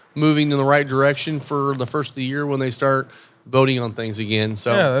things moving in the right direction for the first of the year when they start voting on things again.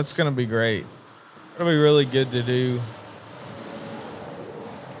 So yeah, that's going to be great. It'll be really good to do.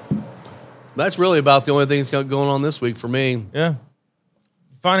 That's really about the only thing that's going on this week for me. Yeah.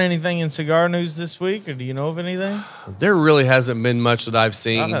 Find anything in cigar news this week, or do you know of anything? There really hasn't been much that I've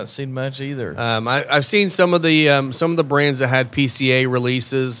seen. I've not seen much either. I've seen some of the brands that had PCA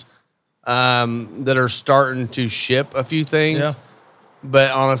releases that are starting to ship a few things. Yeah.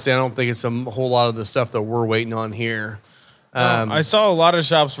 But honestly, I don't think it's a whole lot of the stuff that we're waiting on here. I saw a lot of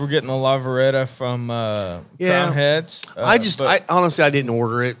shops were getting a La Vereda from Crown Heads. I honestly didn't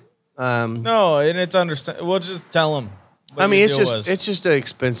order it. No, and it's understand. We'll just tell them. It's just an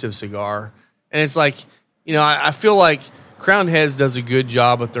expensive cigar, and it's like, I feel like Crown Heads does a good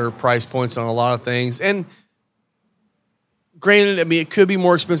job with their price points on a lot of things. And granted, I mean, it could be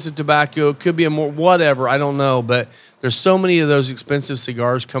more expensive tobacco, it could be whatever, I don't know, but there's so many of those expensive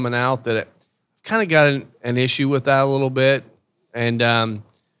cigars coming out that I've kind of got an issue with that a little bit. And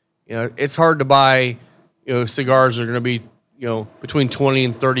it's hard to buy, cigars that are going to be, between $20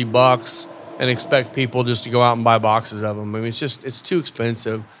 and $30 and expect people just to go out and buy boxes of them. I mean, it's too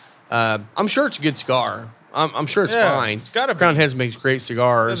expensive. I'm sure it's a good cigar. I'm sure it's fine. It's got to be. Crown Heads makes great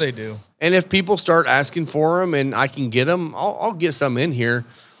cigars. Yeah, they do. And if people start asking for them and I can get them, I'll get some in here.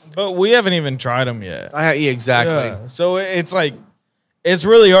 But we haven't even tried them yet. Yeah, exactly. Yeah. So it's like, it's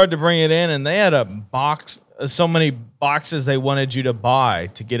really hard to bring it in, and they had a box, so many boxes they wanted you to buy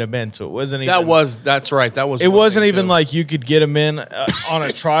to get them in. So it wasn't even. That's right. That was. It wasn't even like you could get them in on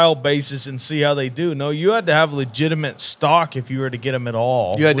a trial basis and see how they do. No, you had to have legitimate stock if you were to get them at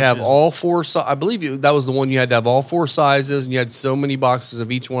all. You had to have all four. I believe that was the one you had to have all four sizes, and you had so many boxes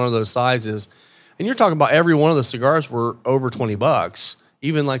of each one of those sizes. And you're talking about every one of the cigars were over $20,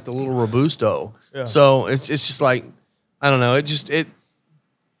 even like the little Robusto. Yeah. So it's just like, I don't know.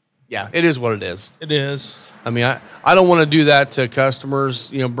 Yeah, it is what it is. It is. I mean, I don't want to do that to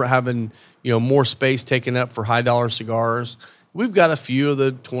customers, having, more space taken up for high dollar cigars. We've got a few of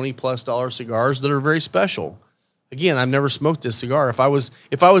the $20+ cigars that are very special. again, I've never smoked this cigar. If I was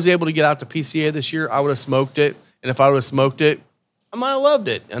able to get out to PCA this year, I would have smoked it. And if I would have smoked it, I might have loved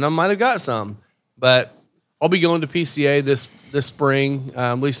it, and I might have got some. But I'll be going to PCA this spring.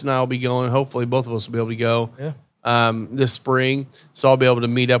 Lisa and I will be going. Hopefully, both of us will be able to go this spring. So I'll be able to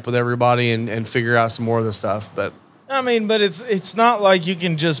meet up with everybody and figure out some more of the stuff. But I mean, but it's not like you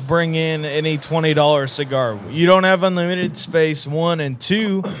can just bring in any $20 cigar. You don't have unlimited space, 1, and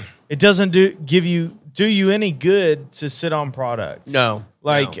 2. It doesn't do you any good to sit on products. No.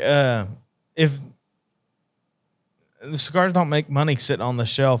 If the cigars don't make money sitting on the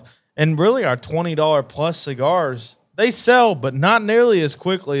shelf, and really our $20 plus cigars, they sell, but not nearly as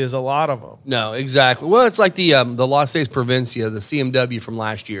quickly as a lot of them. No, exactly. Well, it's like the Las Seis Provincia, the CMW from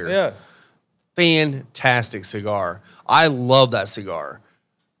last year. Yeah. Fantastic cigar. I love that cigar.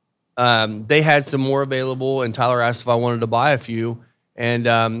 They had some more available, and Tyler asked if I wanted to buy a few. And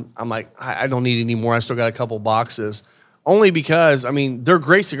I'm like, I don't need any more. I still got a couple boxes. Only because, I mean, they're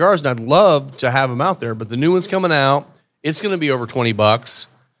great cigars, and I'd love to have them out there. But the new one's coming out. It's going to be over $20.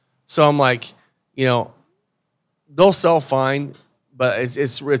 So I'm like, they'll sell fine, but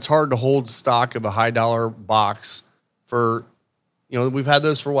it's hard to hold stock of a high dollar box for, we've had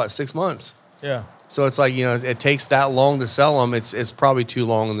those for 6 months. Yeah. So it's like, it takes that long to sell them. It's probably too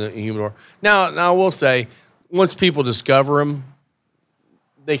long in the humidor. Now I will say, once people discover them,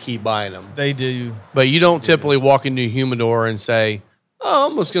 they keep buying them. They do. But you don't typically walk into a humidor and say, oh,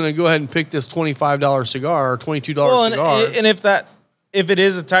 I'm just going to go ahead and pick this $25 cigar or $22 cigar. And if it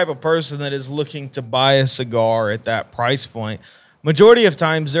is a type of person that is looking to buy a cigar at that price point, majority of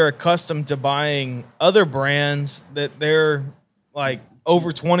times they're accustomed to buying other brands that they're like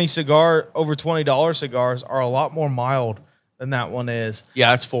over $20 cigars are a lot more mild than that one is.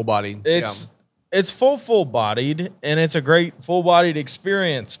 Yeah, it's full bodied. It's full bodied, and it's a great full bodied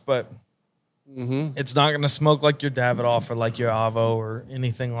experience, but it's not going to smoke like your Davidoff or like your Avo or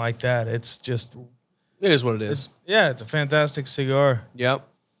anything like that. It's just, it is what it is. It's a fantastic cigar. Yep.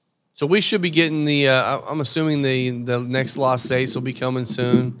 So we should be getting the. I'm assuming the next Las Seis will be coming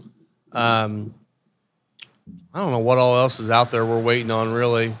soon. I don't know what all else is out there. We're waiting on.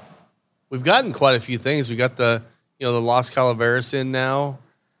 Really, we've gotten quite a few things. We got the the Las Calaveras in now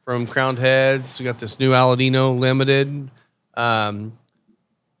from Crowned Heads. We got this new Aladino limited. Trying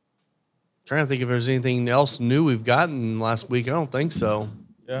to think if there's anything else new we've gotten last week. I don't think so.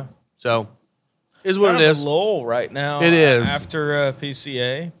 Yeah. So, is what it is. A lull right now. It is after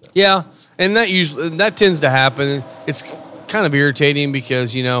PCA. Yeah, and that tends to happen. It's kind of irritating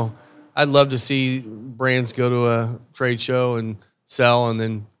because I'd love to see brands go to a trade show and sell, and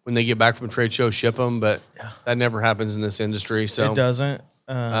then when they get back from a trade show, ship them. But that never happens in this industry. So it doesn't.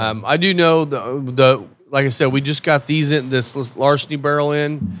 I do know the like I said, we just got these in this Larceny barrel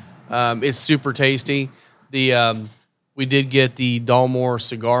in. It's super tasty. We did get the Dalmore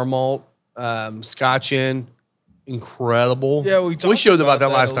cigar malt Scotch in. Incredible. Yeah, we showed about that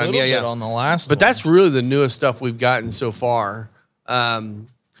last time. Yeah, on the last. But that's really the newest stuff we've gotten so far.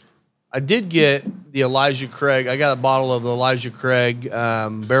 I did get the Elijah Craig. I got a bottle of the Elijah Craig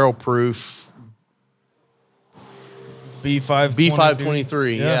barrel proof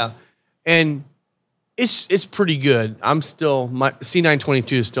B523. Yeah. And it's pretty good. I'm still my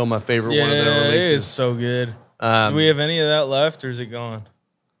C922 is still my favorite one of their releases. It is so good. Do we have any of that left, or is it gone?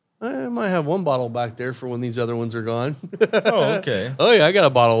 I might have one bottle back there for when these other ones are gone. Oh, okay. Oh yeah, I got a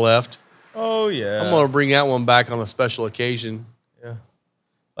bottle left. Oh yeah. I'm gonna bring that one back on a special occasion. Yeah.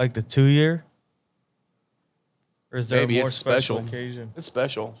 Like the 2-year? Or is there Maybe a more it's special special. occasion? It's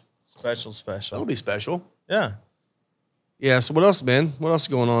special. Special. That'll be special. Yeah. Yeah. So what else, Ben? What else is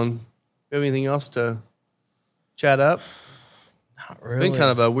going on? You have anything else to chat up? Not really. It's been kind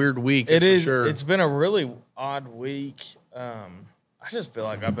of a weird week. It is. For sure. It's been a really odd week. I just feel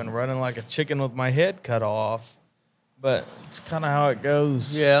like I've been running like a chicken with my head cut off, but it's kind of how it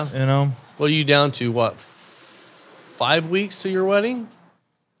goes. Yeah. What are you down to? What? 5 weeks to your wedding?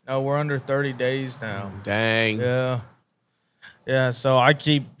 No, we're under 30 days now. Dang. Yeah. So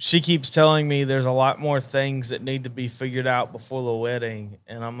she keeps telling me there's a lot more things that need to be figured out before the wedding.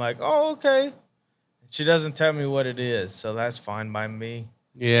 And I'm like, oh, okay. She doesn't tell me what it is. So that's fine by me.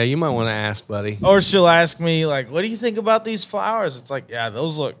 Yeah, you might want to ask, buddy. Or she'll ask me, like, what do you think about these flowers? It's like, yeah,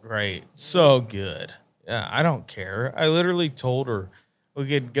 those look great. So good. Yeah, I don't care. I literally told her we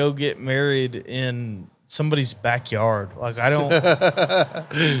could go get married in somebody's backyard. Like, I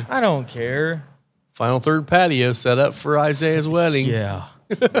don't care. Final third patio set up for Isaiah's wedding. Yeah.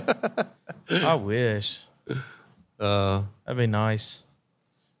 I wish. That'd be nice.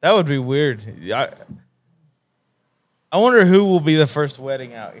 That would be weird. I wonder who will be the first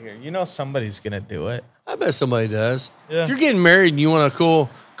wedding out here. You know somebody's going to do it. I bet somebody does. Yeah. If you're getting married and you want a cool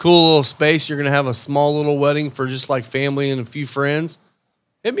little space, you're going to have a small little wedding for just like family and a few friends.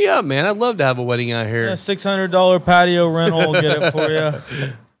 Hit me up, man. I'd love to have a wedding out here. Yeah, $600 patio rental will get it for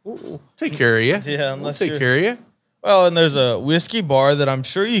you. We'll take care of you. Yeah, unless we'll take care of you. Well, and there's a whiskey bar that I'm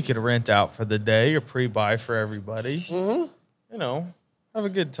sure you could rent out for the day or pre-buy for everybody. Mm-hmm. You know, have a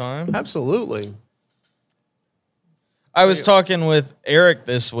good time. Absolutely. I was talking with Eric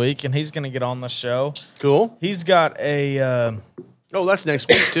this week, and he's going to get on the show. Cool. He's got a... oh, that's next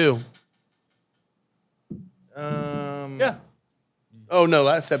week, too. Yeah. Oh, no,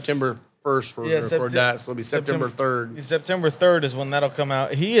 that's September 1st. We're going to record that, so it'll be September 3rd. September 3rd is when that'll come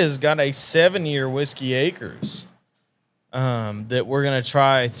out. He has got a 7-year Whiskey Acres that we're going to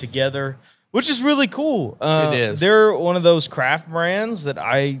try together, which is really cool. It is. They're one of those craft brands that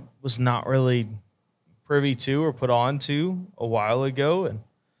I was not really privy to or put on to a while ago, and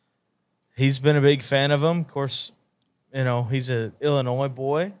he's been a big fan of them. Of course, you know, he's an Illinois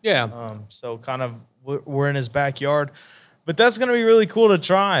boy. Yeah. So kind of we're in his backyard. But that's going to be really cool to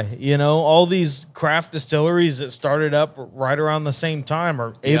try. You know, all these craft distilleries that started up right around the same time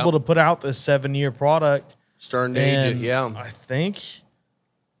are able to put out this 7-year product. Starting to age it, yeah.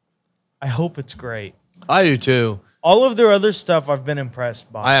 I hope it's great. I do too. All of their other stuff I've been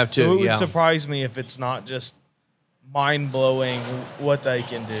impressed by. I have too, So it would surprise me if it's not just mind-blowing what they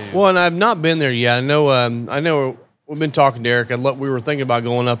can do. Well, and I've not been there yet. I know we've been talking to Eric. We were thinking about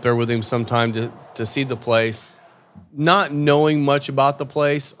going up there with him sometime to see the place. Not knowing much about the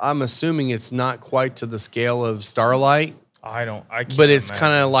place, I'm assuming it's not quite to the scale of Starlight. I can't. But it's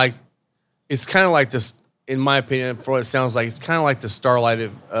kind of like this, in my opinion, for what it sounds like, it's kind of like the Starlight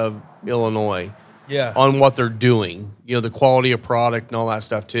of Illinois. Yeah. On what they're doing, you know, the quality of product and all that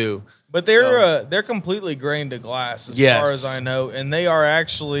stuff too. But they're completely grain to glass as far as I know, and they are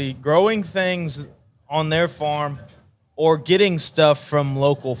actually growing things on their farm or getting stuff from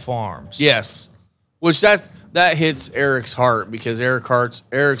local farms. Yes, which that hits Eric's heart because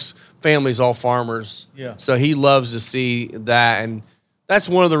Eric's family's all farmers. Yeah. So he loves to see that, and that's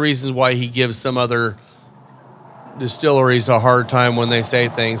one of the reasons why he gives some other distilleries a hard time when they say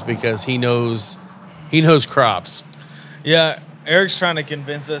things because he knows crops. Yeah, Eric's trying to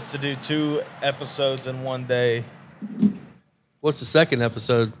convince us to do 2 episodes in one day. What's the second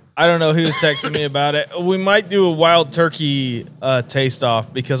episode? I don't know. He was texting me about it. We might do a wild turkey taste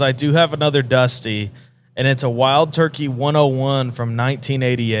off because I do have another Dusty, and it's a wild turkey 101 from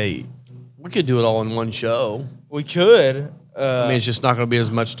 1988. We could do it all in one show. We could. I mean, it's just not going to be as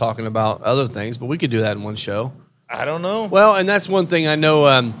much talking about other things, but we could do that in one show. I don't know. Well, and that's one thing I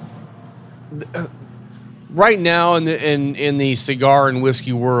know. Right now in the cigar and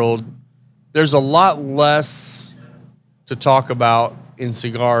whiskey world, there's a lot less to talk about in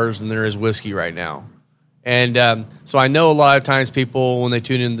cigars than there is whiskey right now. And so I know a lot of times people, when they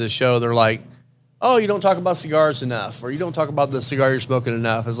tune into the show, they're like, oh, you don't talk about cigars enough, or you don't talk about the cigar you're smoking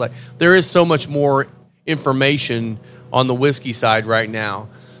enough. It's like there is so much more information on the whiskey side right now.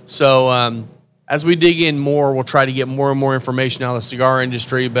 So as we dig in more, we'll try to get more and more information out of the cigar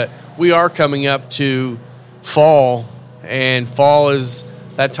industry. But we are coming up to fall, and fall is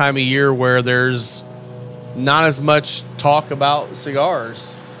that time of year where there's not as much talk about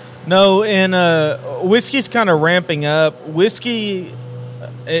cigars. No, and whiskey's kind of ramping up. Whiskey,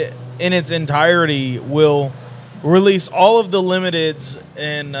 in its entirety, will release all of the limiteds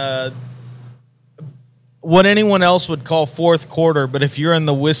in what anyone else would call fourth quarter, but if you're in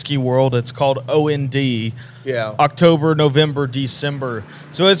the whiskey world, it's called OND. Yeah. October, November, December.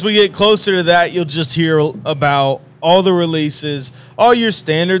 So as we get closer to that, you'll just hear about all the releases. All your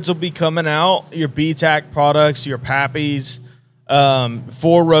standards will be coming out, your BTAC products, your Pappies,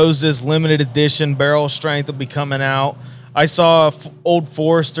 Four Roses, limited edition, barrel strength will be coming out. I saw Old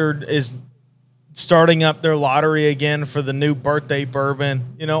Forester is starting up their lottery again for the new birthday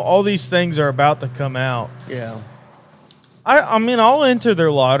bourbon. You know, all these things are about to come out. Yeah. I mean, I'll enter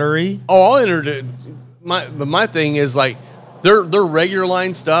their lottery. Oh, I'll enter it. My thing is like their regular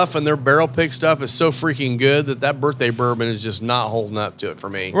line stuff and their barrel pick stuff is so freaking good that birthday bourbon is just not holding up to it for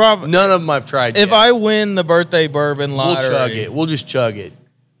me. Rob, none of them I've tried yet. If I win the birthday bourbon lottery, we'll chug it. We'll just chug it.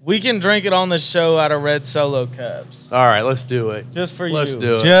 We can drink it on the show out of red Solo cups. All right, let's do it. Just for you. Let's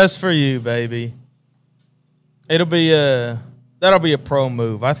do it. Just for you, baby. That'll be a pro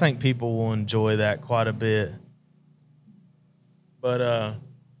move. I think people will enjoy that quite a bit. But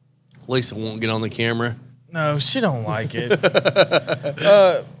Lisa won't get on the camera. No, she don't like it.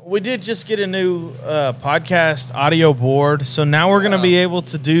 We did just get a new podcast audio board, so now we're going to be able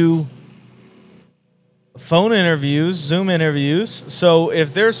to do phone interviews, Zoom interviews. So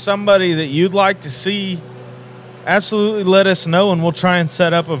if there's somebody that you'd like to see, absolutely let us know, and we'll try and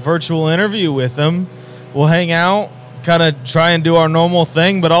set up a virtual interview with them. We'll hang out, kind of try and do our normal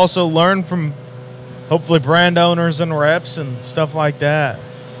thing, but also learn from hopefully brand owners and reps and stuff like that.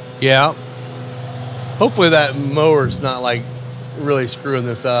 Yeah. Hopefully that mower's not like really screwing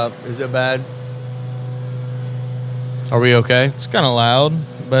this up. Is it bad? Are we okay? It's kind of loud,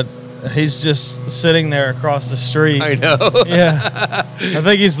 but he's just sitting there across the street. I know. Yeah. I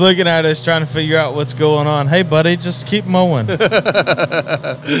think he's looking at us trying to figure out what's going on. Hey, buddy, just keep mowing. We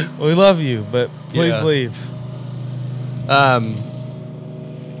love you, but please leave.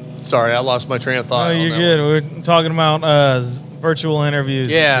 Sorry, I lost my train of thought. Oh, you're good. We're talking about virtual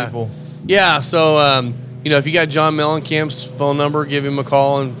interviews with people. Yeah, so, if you got John Mellencamp's phone number, give him a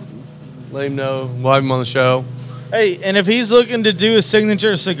call and let him know. We'll have him on the show. Hey, and if he's looking to do a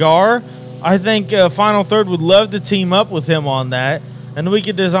signature cigar, I think Final Third would love to team up with him on that, and we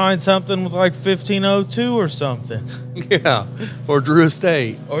could design something with like 1502 or something. Yeah, or Drew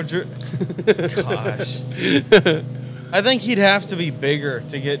Estate. Gosh. I think he'd have to be bigger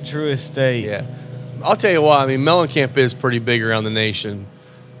to get Drew Estate. Yeah. I'll tell you what, Mellencamp is pretty big around the nation.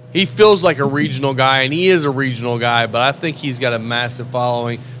 He feels like a regional guy, and he is a regional guy, but I think he's got a massive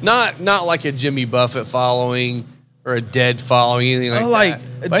following. Not like a Jimmy Buffett following or a Dead following, anything like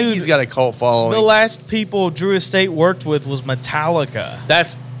that. But dude, he's got a cult following. The last people Drew Estate worked with was Metallica.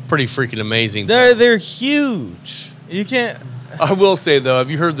 That's pretty freaking amazing. They're huge. You can't. I will say though,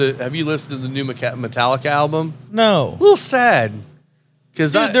 have you listened to the new Metallica album? No. A little sad.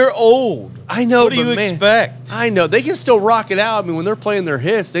 Because they're old. I know. What do you expect? I know they can still rock it out. When they're playing their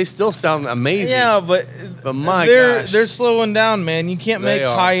hits, they still sound amazing. Yeah, but my gosh, they're slowing down, man. You can't make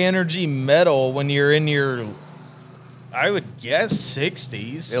high energy metal when you're in your, I would guess,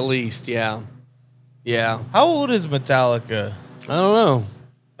 60s. At least, yeah. How old is Metallica? I don't know.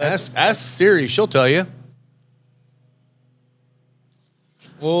 Ask Siri. She'll tell you.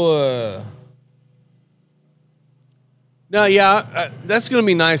 Well, No, that's going to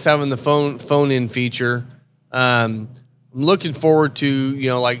be nice having the phone-in feature. I'm looking forward to,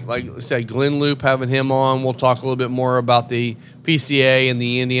 like I said, Glenn Loop, having him on. We'll talk a little bit more about the PCA and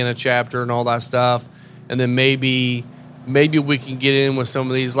the Indiana chapter and all that stuff. And then maybe we can get in with some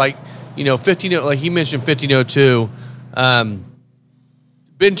of these, like, 15, like he mentioned 1502.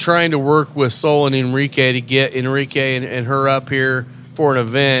 Been trying to work with Sol and Enrique to get Enrique and her up here for an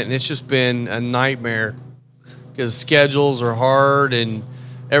event, and it's just been a nightmare. Because schedules are hard and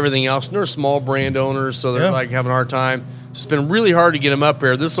everything else. And they're small brand owners, so they're like having a hard time. It's been really hard to get them up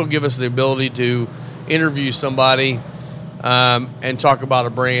here. This will give us the ability to interview somebody and talk about a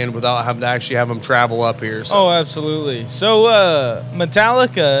brand without having to actually have them travel up here. So. Oh, absolutely. So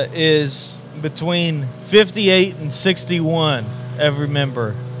Metallica is between 58 and 61, every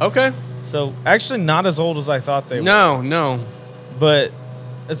member. Okay. So actually not as old as I thought they were. No. But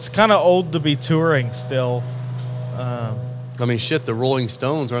it's kind of old to be touring still. The Rolling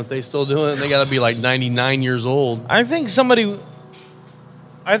Stones, aren't they still doing it? They got to be like 99 years old. I think it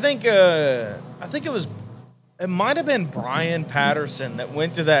might have been Brian Patterson that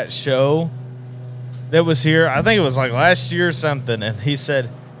went to that show that was here. I think it was like last year or something. And he said,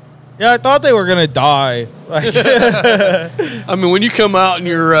 yeah, I thought they were going to die. When you come out in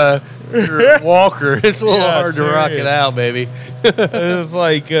your walker, it's a little hard to rock it out, baby. It's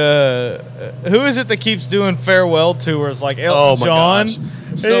like, who is it that keeps doing farewell tours? Like Elton John? Gosh.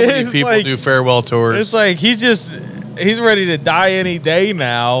 So many people do farewell tours. It's like he's ready to die any day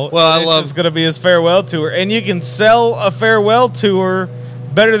now. Well, it's going to be his farewell tour. And you can sell a farewell tour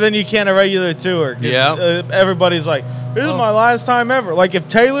better than you can a regular tour. Yeah. Everybody's like, this is my last time ever. Like if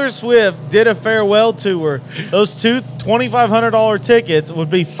Taylor Swift did a farewell tour, those two $2,500 tickets would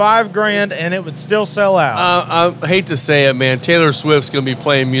be $5,000 and it would still sell out. I hate to say it, man. Taylor Swift's going to be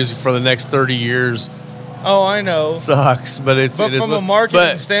playing music for the next 30 years. Oh, I know. Sucks, but it is from a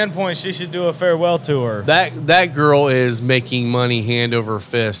marketing standpoint, she should do a farewell tour. That girl is making money hand over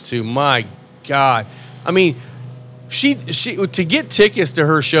fist too. My God. She to get tickets to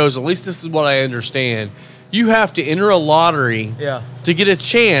her shows, at least this is what I understand. You have to enter a lottery to get a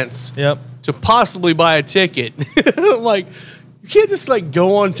chance to possibly buy a ticket. Like, you can't just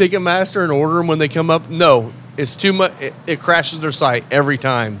go on Ticketmaster and order them when they come up. No, it's too much. It crashes their site every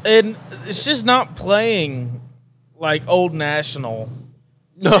time. And it's just not playing like Old National.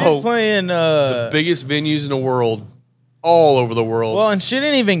 No. She's playing the biggest venues in the world, all over the world. Well, and she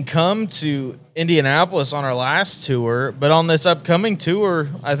didn't even come to Indianapolis on her last tour, but on this upcoming tour,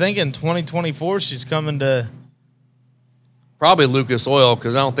 I think in 2024, she's coming to probably Lucas Oil,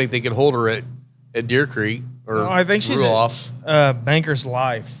 because I don't think they could hold her at at Deer Creek or No, I think she's Ruloff. at Banker's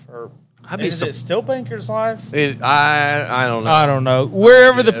Life. Or is it still Banker's Life? I don't know. I don't know.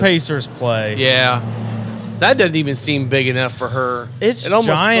 Wherever the Yes. Pacers play. Yeah, that doesn't even seem big enough for her. It's it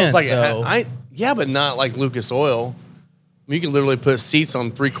almost giant, feels like though. yeah, but not like Lucas Oil. You can literally put seats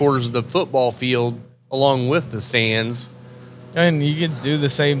on 3/4 of the football field along with the stands. And you can do the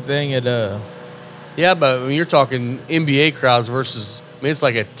same thing at Yeah, but when you're talking NBA crowds versus, it's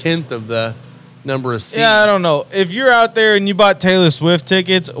like 1/10 of the number of seats. Yeah, I don't know. If you're out there and you bought Taylor Swift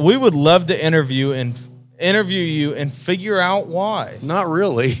tickets, we would love to interview you and figure out why. Not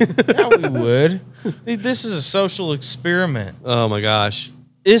really. Yeah, we would. This is a social experiment. Oh my gosh.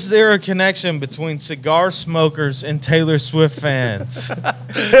 Is there a connection between cigar smokers and Taylor Swift fans?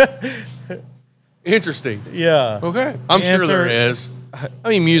 Interesting. Yeah. Okay. I'm sure there is. I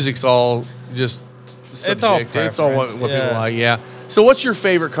mean, music's all just subjective. It's all what people like. Yeah. So what's your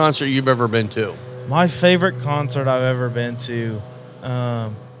favorite concert you've ever been to? My favorite concert I've ever been to.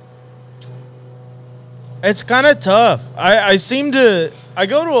 It's kind of tough. I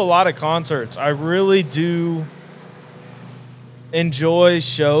go to a lot of concerts. I really do enjoy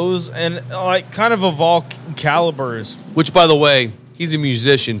shows and like kind of of all calibers. Which, by the way, he's a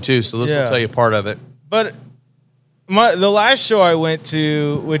musician too, so this will tell you part of it. But the last show I went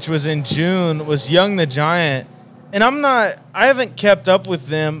to, which was in June, was Young the Giant, and I haven't kept up with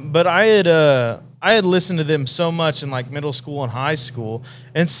them, but I had listened to them so much in like middle school and high school,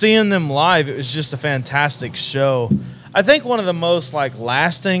 and seeing them live, it was just a fantastic show. I think one of the most like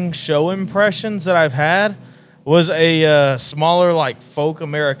lasting show impressions that I've had was a smaller like folk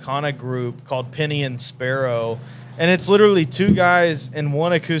Americana group called Penny and Sparrow, and it's literally two guys and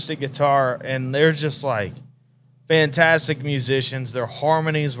one acoustic guitar, and they're just like fantastic musicians. Their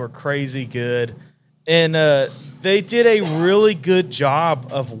harmonies were crazy good, and they did a really good job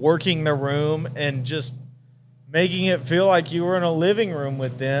of working the room and just making it feel like you were in a living room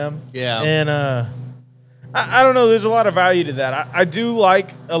with them. Yeah. And I don't know, there's a lot of value to that. I do like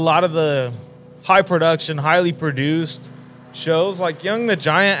a lot of the high production, highly produced shows. Like Young the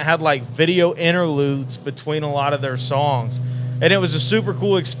Giant had like video interludes between a lot of their songs, and it was a super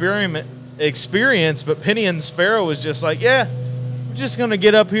cool experience. But Penny and Sparrow was just like, yeah, we're just gonna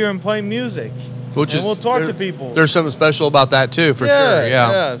get up here and play music, and we'll talk to people. There's something special about that too, for sure.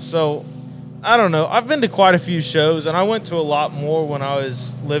 Yeah. So I don't know. I've been to quite a few shows, and I went to a lot more when I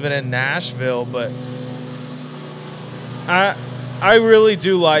was living in Nashville, but I really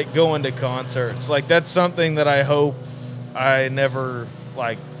do like going to concerts. Like, that's something that I hope I never,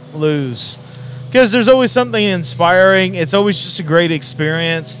 like, lose. Because there's always something inspiring. It's always just a great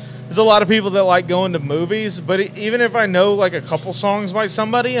experience. There's a lot of people that like going to movies, but even if I know, like, a couple songs by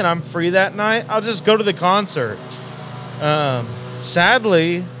somebody and I'm free that night, I'll just go to the concert.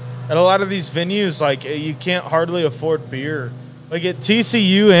 Sadly, at a lot of these venues, like, you can't hardly afford beer. Like, at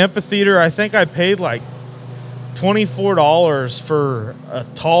TCU Amphitheater, I think I paid, like, $24 for a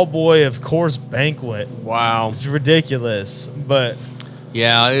tall boy of Coors Banquet. Wow. It's ridiculous, but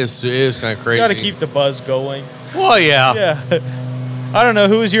yeah, it is kind of crazy. Got to keep the buzz going. Well, yeah. Yeah. I don't know.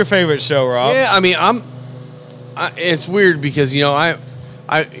 Who was your favorite show, Rob? Yeah, I mean, it's weird because, I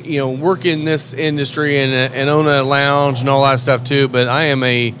work in this industry and own a lounge and all that stuff too, but I am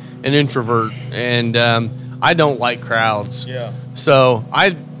an introvert, and I don't like crowds. Yeah. So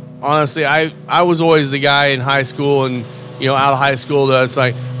honestly, I was always the guy in high school and, out of high school that's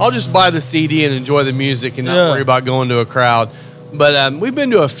like, I'll just buy the CD and enjoy the music and not worry about going to a crowd. But we've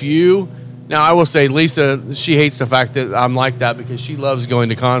been to a few. Now, I will say Lisa, she hates the fact that I'm like that because she loves going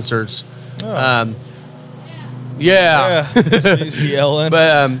to concerts. Oh. Yeah. She's yelling.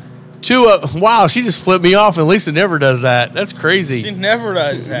 But wow, she just flipped me off, and Lisa never does that. That's crazy. She never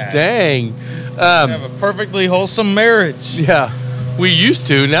does that. Dang. Have a perfectly wholesome marriage. Yeah. We used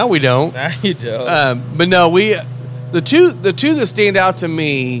to. Now we don't. Now you don't. But no, the two that stand out to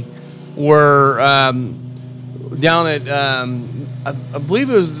me were down at I believe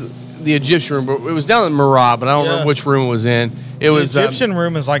it was the Egyptian room, but it was down at Marab, but I don't remember which room it was in. The Egyptian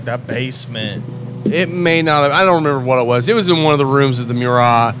room is like that basement. It may not have. I don't remember what it was. It was in one of the rooms at the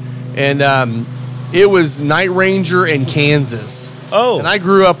Murat, and it was Night Ranger and Kansas. Oh, and I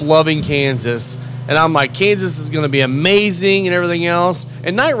grew up loving Kansas. And I'm like, Kansas is going to be amazing and everything else.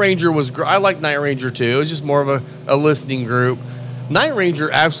 And Night Ranger was I like Night Ranger too. It was just more of a listening group. Night Ranger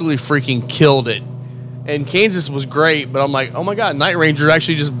absolutely freaking killed it. And Kansas was great, but I'm like, oh my God, Night Ranger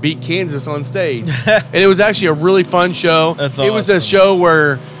actually just beat Kansas on stage. And it was actually a really fun show. That's awesome. It was a show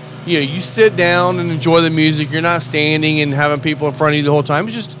where you sit down and enjoy the music. You're not standing and having people in front of you the whole time. It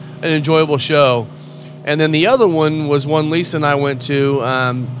was just an enjoyable show. And then the other one was one Lisa and I went to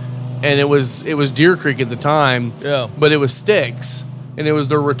and it was Deer Creek at the time. Yeah. But it was Styx, and it was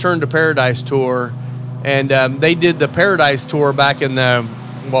their Return to Paradise tour, and they did the Paradise tour back in the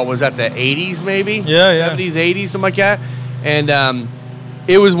what was that, the 80s maybe? Yeah, 70s, 80s, something like that, and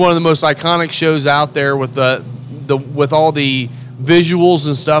it was one of the most iconic shows out there with the with all the visuals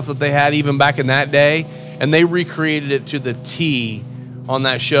and stuff that they had even back in that day, and they recreated it to the T on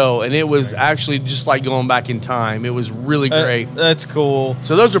that show, and it was actually just like going back in time. It was really great. That's cool.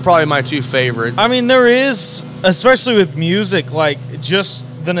 So those are probably my two favorites. I mean, there is, especially with music, like just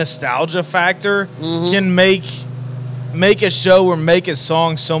the nostalgia factor can make a show or make a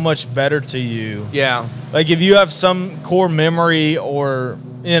song so much better to you. Yeah. Like if you have some core memory, or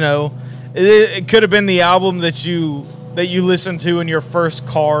it could have been the album that you listened to in your first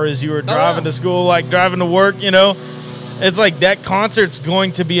car as you were driving to school, like driving to work. It's like that concert's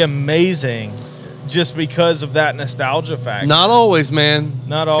going to be amazing just because of that nostalgia factor. Not always, man.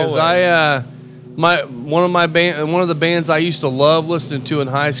 Not always. Because one of the bands I used to love listening to in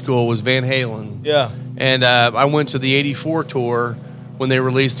high school was Van Halen. Yeah. And I went to the '84 tour when they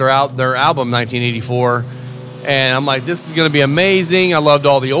released their album 1984, and I'm like, this is going to be amazing. I loved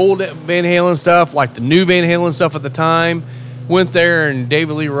all the old Van Halen stuff, like the new Van Halen stuff at the time. Went there, and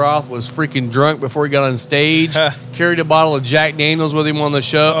David Lee Roth was freaking drunk before he got on stage. Carried a bottle of Jack Daniels with him on the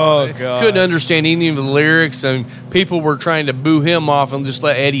show. Oh, God. Couldn't understand any of the lyrics, and people were trying to boo him off and just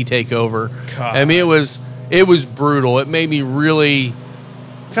let Eddie take over. God. I mean, it was brutal. It made me really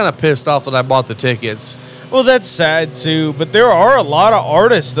kind of pissed off that I bought the tickets. Well, that's sad too, but there are a lot of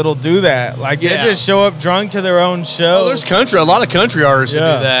artists that'll do that. Like they just show up drunk to their own show. Oh, there's a lot of country artists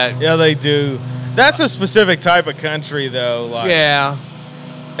that do that. Yeah, they do. That's a specific type of country, though. Like, yeah.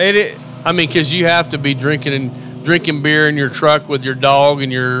 I mean, because you have to be drinking beer in your truck with your dog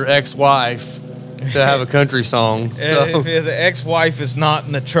and your ex-wife to have a country song. So if the ex-wife is not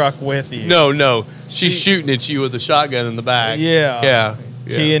in the truck with you. No. She's shooting at you with a shotgun in the back. Yeah.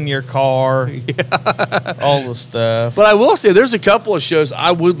 Key in your car. All the stuff. But I will say there's a couple of shows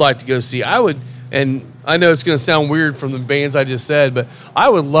I would like to go see. And I know it's going to sound weird from the bands I just said, but I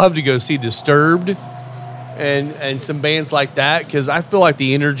would love to go see Disturbed and some bands like that, because I feel like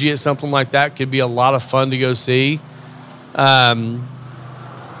the energy at something like that could be a lot of fun to go see. But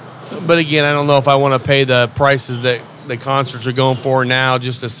again, I don't know if I want to pay the prices that the concerts are going for now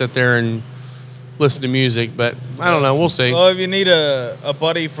just to sit there and listen to music. But I don't know. We'll see. Well, if you need a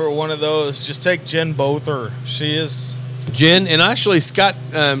buddy for one of those, just take Jen Bother. She is... Jen, and actually Scott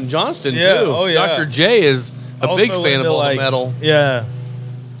Johnston, too. Oh, yeah. Dr. J is a Also big fan of all the metal. Yeah.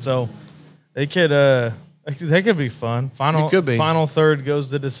 So they could be fun. It could be. Final third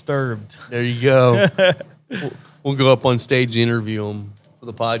goes to Disturbed. There you go. We'll go up on stage and interview them for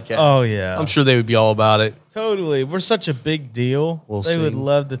the podcast. Oh, yeah. I'm sure they would be all about it. Totally. We're such a big deal. They would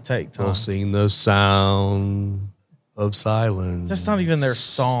love to take time. We'll sing the sound of silence. That's not even their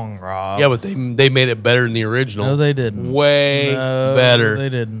song, Rob. Yeah, but they made it better than the original. No, they didn't. Way better. They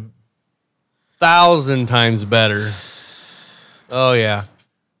didn't. 1,000 times better. Oh, yeah.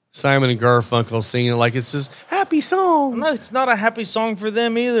 Simon and Garfunkel singing it like it's this happy song. No, it's not a happy song for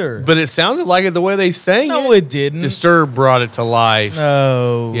them either. But it sounded like it the way they sang it. No, it didn't. Disturbed brought it to life.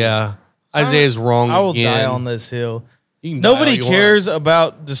 No. Yeah. Isaiah's wrong I will again. die on this hill. Nobody cares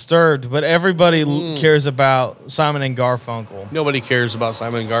about Disturbed, but everybody cares about Simon and Garfunkel. Nobody cares about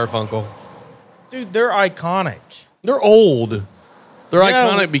Simon and Garfunkel. Dude, they're iconic. They're old. They're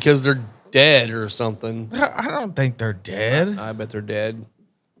iconic because they're dead or something. I don't think they're dead. I bet they're dead.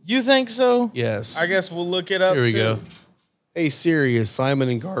 You think so? Yes. I guess we'll look it up. Here we too. go. Hey Siri, is Simon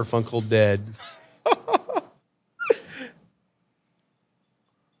and Garfunkel dead?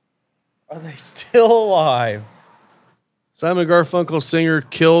 Are they still alive? Simon and Garfunkel singer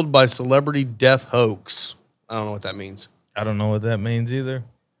killed by celebrity death hoax. I don't know what that means. I don't know what that means either.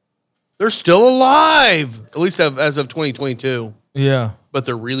 They're still alive, at least as of 2022. Yeah. But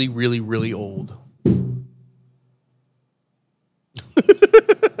they're really, really, really old.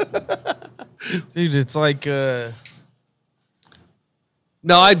 Dude, it's like... No,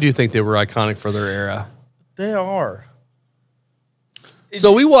 I do think they were iconic for their era. They are.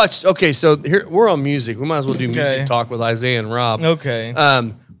 So we watched. Okay, so here we're on music. We might as well do music talk with Isaiah and Rob. Okay.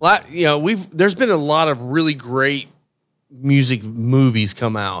 There's been a lot of really great music movies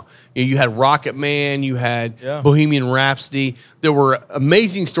come out. You had Rocket Man. You had Bohemian Rhapsody. There were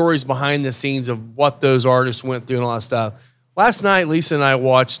amazing stories behind the scenes of what those artists went through and all that stuff. Last night, Lisa and I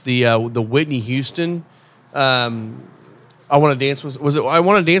watched the Whitney Houston. I Want to Dance with. Was it I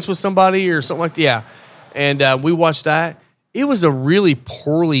Want to Dance with Somebody or something like that? Yeah. And we watched that. It was a really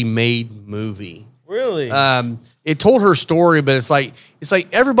poorly made movie. Really? It told her story, but it's like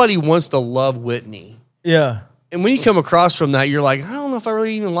everybody wants to love Whitney. Yeah. And when you come across from that, you're like, I don't know if I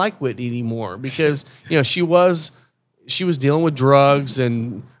really even like Whitney anymore because, she was dealing with drugs.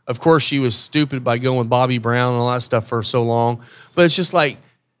 And of course she was stupid by going with Bobby Brown and all that stuff for so long. But it's just like,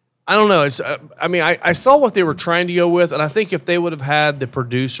 I don't know. I saw what they were trying to go with. And I think if they would have had the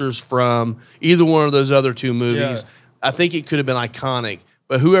producers from either one of those other two movies, I think it could have been iconic.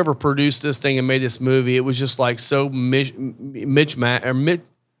 But whoever produced this thing and made this movie, it was just like so mismatched.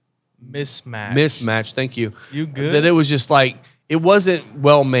 Thank you. You good? That it was just like it wasn't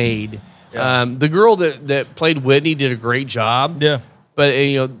well made. Yeah. The girl that played Whitney did a great job. Yeah. But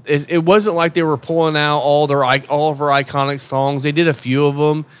it wasn't like they were pulling out all of her iconic songs. They did a few of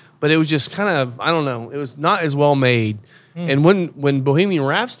them, but it was just kind of, I don't know. It was not as well made. And when Bohemian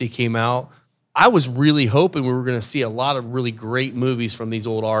Rhapsody came out, I was really hoping we were going to see a lot of really great movies from these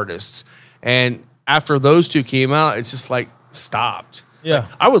old artists. And after those two came out, it's just like stopped. Yeah. Like,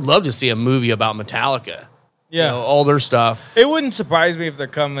 I would love to see a movie about Metallica. Yeah. All their stuff. It wouldn't surprise me if they're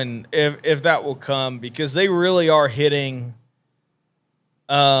coming, if that will come, because they really are hitting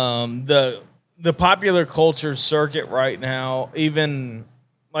the popular culture circuit right now. Even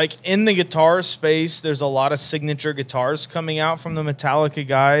like in the guitar space, there's a lot of signature guitars coming out from the Metallica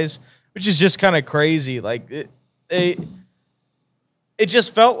guys, which is just kind of crazy. Like it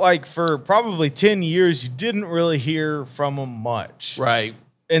just felt like for probably 10 years, you didn't really hear from them much. Right.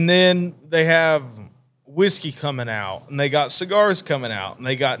 And then they have whiskey coming out, and they got cigars coming out, and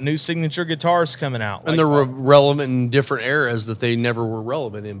they got new signature guitars coming out. And they're relevant in different eras that they never were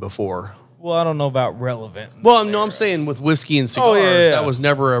relevant in before. Well, I don't know about relevant. Well, no, I'm saying with whiskey and cigars, that was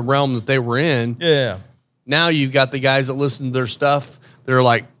never a realm that they were in. Yeah. Now you've got the guys that listen to their stuff. They're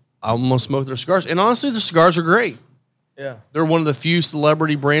like, I'm going to smoke their cigars. And honestly, the cigars are great. Yeah. They're one of the few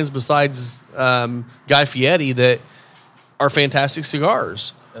celebrity brands besides Guy Fieri that are fantastic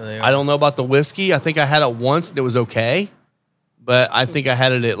cigars. I don't know about the whiskey. I think I had it once and it was okay. But I think I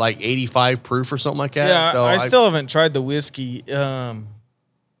had it at like 85 proof or something like that. Yeah, so I still haven't tried the whiskey.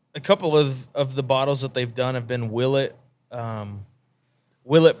 A couple of the bottles that they've done have been Willet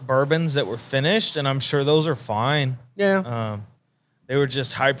bourbons that were finished, and I'm sure those are fine. Yeah. They were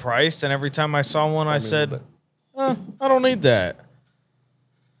just high priced, and every time I saw one, I said, I don't need that.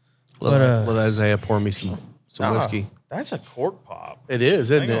 Let Isaiah pour me some whiskey. That's a cork pop. It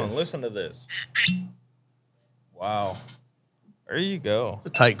is, isn't Hang it? on, listen to this. Wow. There you go. It's a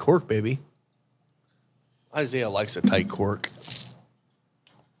tight cork, baby. Isaiah likes a tight cork.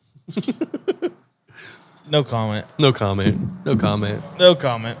 No comment. No comment.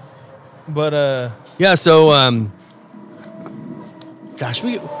 But yeah, so gosh,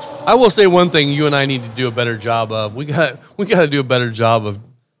 I will say one thing you and I need to do a better job of. We got to do a better job of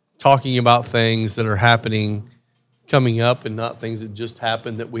talking about things that are happening coming up and not things that just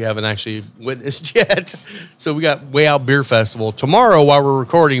happened that we haven't actually witnessed yet. So we got Way Out Beer Festival tomorrow while we're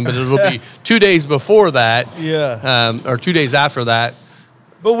recording, but it'll be 2 days before that. Yeah. Or 2 days after that.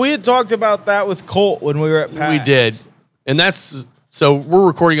 But we had talked about that with Colt when we were at PAX. We did. And so we're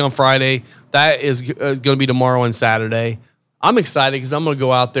recording on Friday. That is going to be tomorrow and Saturday. I'm excited because I'm going to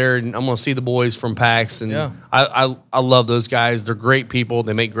go out there and I'm going to see the boys from PAX. And I love those guys. They're great people.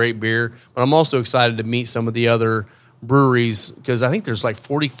 They make great beer. But I'm also excited to meet some of the other breweries because I think there's like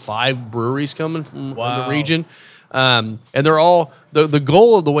 45 breweries coming from the region. And they're all, the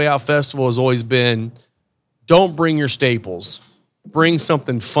goal of the Way Out Festival has always been, don't bring your staples. Bring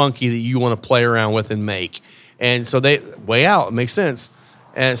something funky that you want to play around with and make. And so Way Out, it makes sense.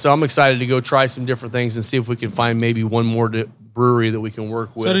 And so I'm excited to go try some different things and see if we can find maybe one more brewery that we can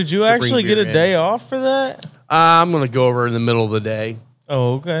work with. So did you actually get a day off for that? I'm going to go over in the middle of the day.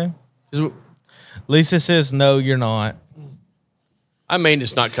 Oh, okay. Lisa says, no, you're not. I may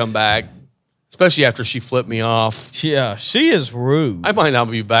just not come back, especially after she flipped me off. Yeah, she is rude. I might not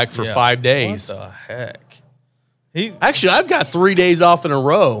be back for 5 days. What the heck? Actually, I've got 3 days off in a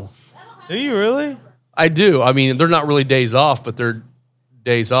row. Do you really? I do. I mean, they're not really days off, but they're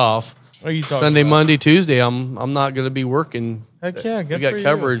days off. What are you talking Sunday, about? Monday, Tuesday, I'm not going to be working. Heck yeah, good we got for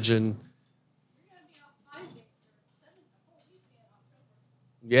coverage you. and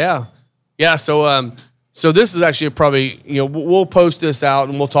yeah. So this is actually probably, we'll post this out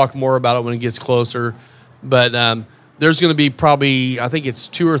and we'll talk more about it when it gets closer. But there's going to be probably, I think it's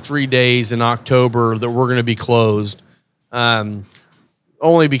 2 or 3 days in October that we're going to be closed.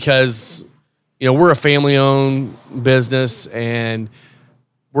 Only because, we're a family-owned business and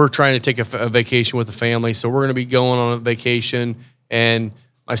we're trying to take a vacation with the family. So we're going to be going on a vacation, and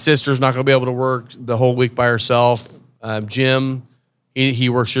my sister's not going to be able to work the whole week by herself. Jim He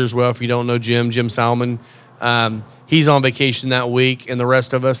works here as well. If you don't know Jim Salmon, he's on vacation that week, and the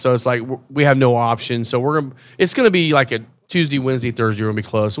rest of us. So it's like we have no option. So it's gonna be like a Tuesday, Wednesday, Thursday. We're gonna be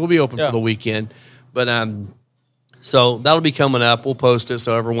closed. So we'll be open for the weekend. But so that'll be coming up. We'll post it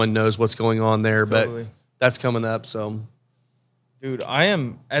so everyone knows what's going on there. Totally. But that's coming up. So, dude, I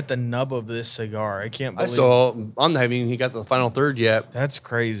am at the nub of this cigar. I can't believe I'm not even got to the final third yet. That's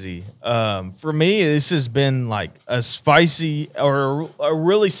crazy. For me, this has been like a spicy or a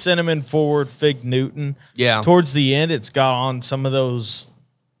really cinnamon forward Fig Newton. Yeah. Towards the end, it's got on some of those.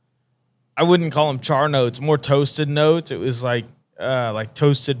 I wouldn't call them char notes, more toasted notes. It was like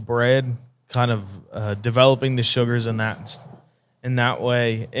toasted bread, kind of developing the sugars in that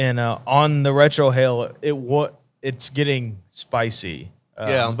way. And on the retrohale, it's getting spicy.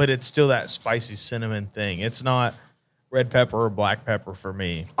 But it's still that spicy cinnamon thing. It's not red pepper or black pepper for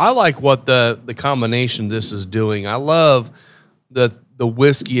me. I like what the combination this is doing. I love the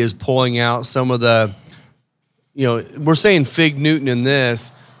whiskey is pulling out some of the, we're saying Fig Newton in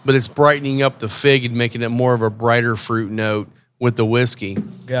this, but it's brightening up the fig and making it more of a brighter fruit note with the whiskey.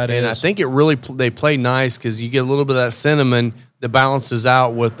 Yeah, it and is. I think it really they play nice because you get a little bit of that cinnamon that balances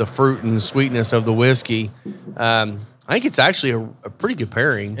out with the fruit and the sweetness of the whiskey. I think it's actually a pretty good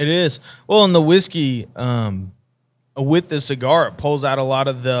pairing. It is. Well, and the whiskey with the cigar, it pulls out a lot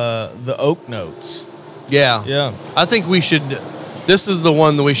of the oak notes. Yeah. Yeah. I think this is the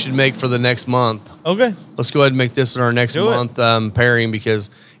one that we should make for the next month. Okay. Let's go ahead and make this in our next month pairing because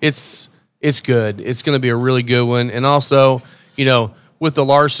it's good. It's going to be a really good one. And also, with the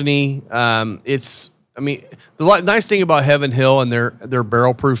Larceny, the nice thing about Heaven Hill and their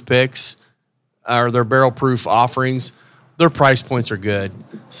barrel proof picks or their barrel proof offerings, their price points are good.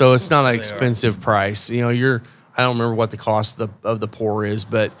 So it's not an expensive price. I don't remember what the cost of the pour is,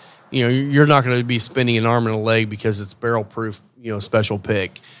 but you're not going to be spending an arm and a leg because it's barrel proof, special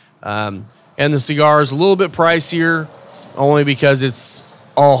pick. And the cigar is a little bit pricier only because it's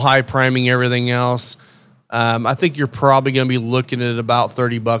all high priming, everything else. I think you're probably going to be looking at about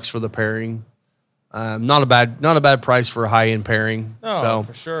 $30 for the pairing. Not a bad price for a high end pairing. No,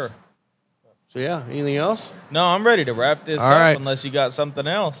 for sure. So yeah, anything else? No, I'm ready to wrap this up unless you got something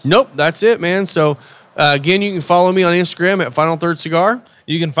else. Nope, that's it, man. So again, you can follow me on Instagram at Final Third Cigar.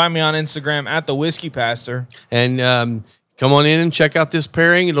 You can find me on Instagram at the Whiskey Pastor. And come on in and check out this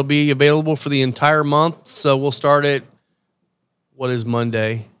pairing. It'll be available for the entire month. So we'll start at what is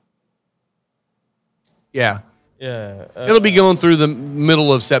Monday? Yeah. Yeah. It'll be going through the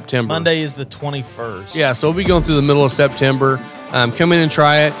middle of September. Monday is the 21st. Yeah, so we'll be going through the middle of September. Come in and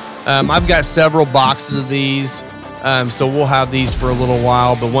try it. I've got several boxes of these, so we'll have these for a little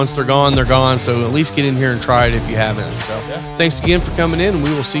while. But once they're gone, they're gone. So at least get in here and try it if you haven't. So thanks again for coming in, and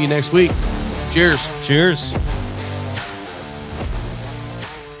we will see you next week. Cheers. Cheers.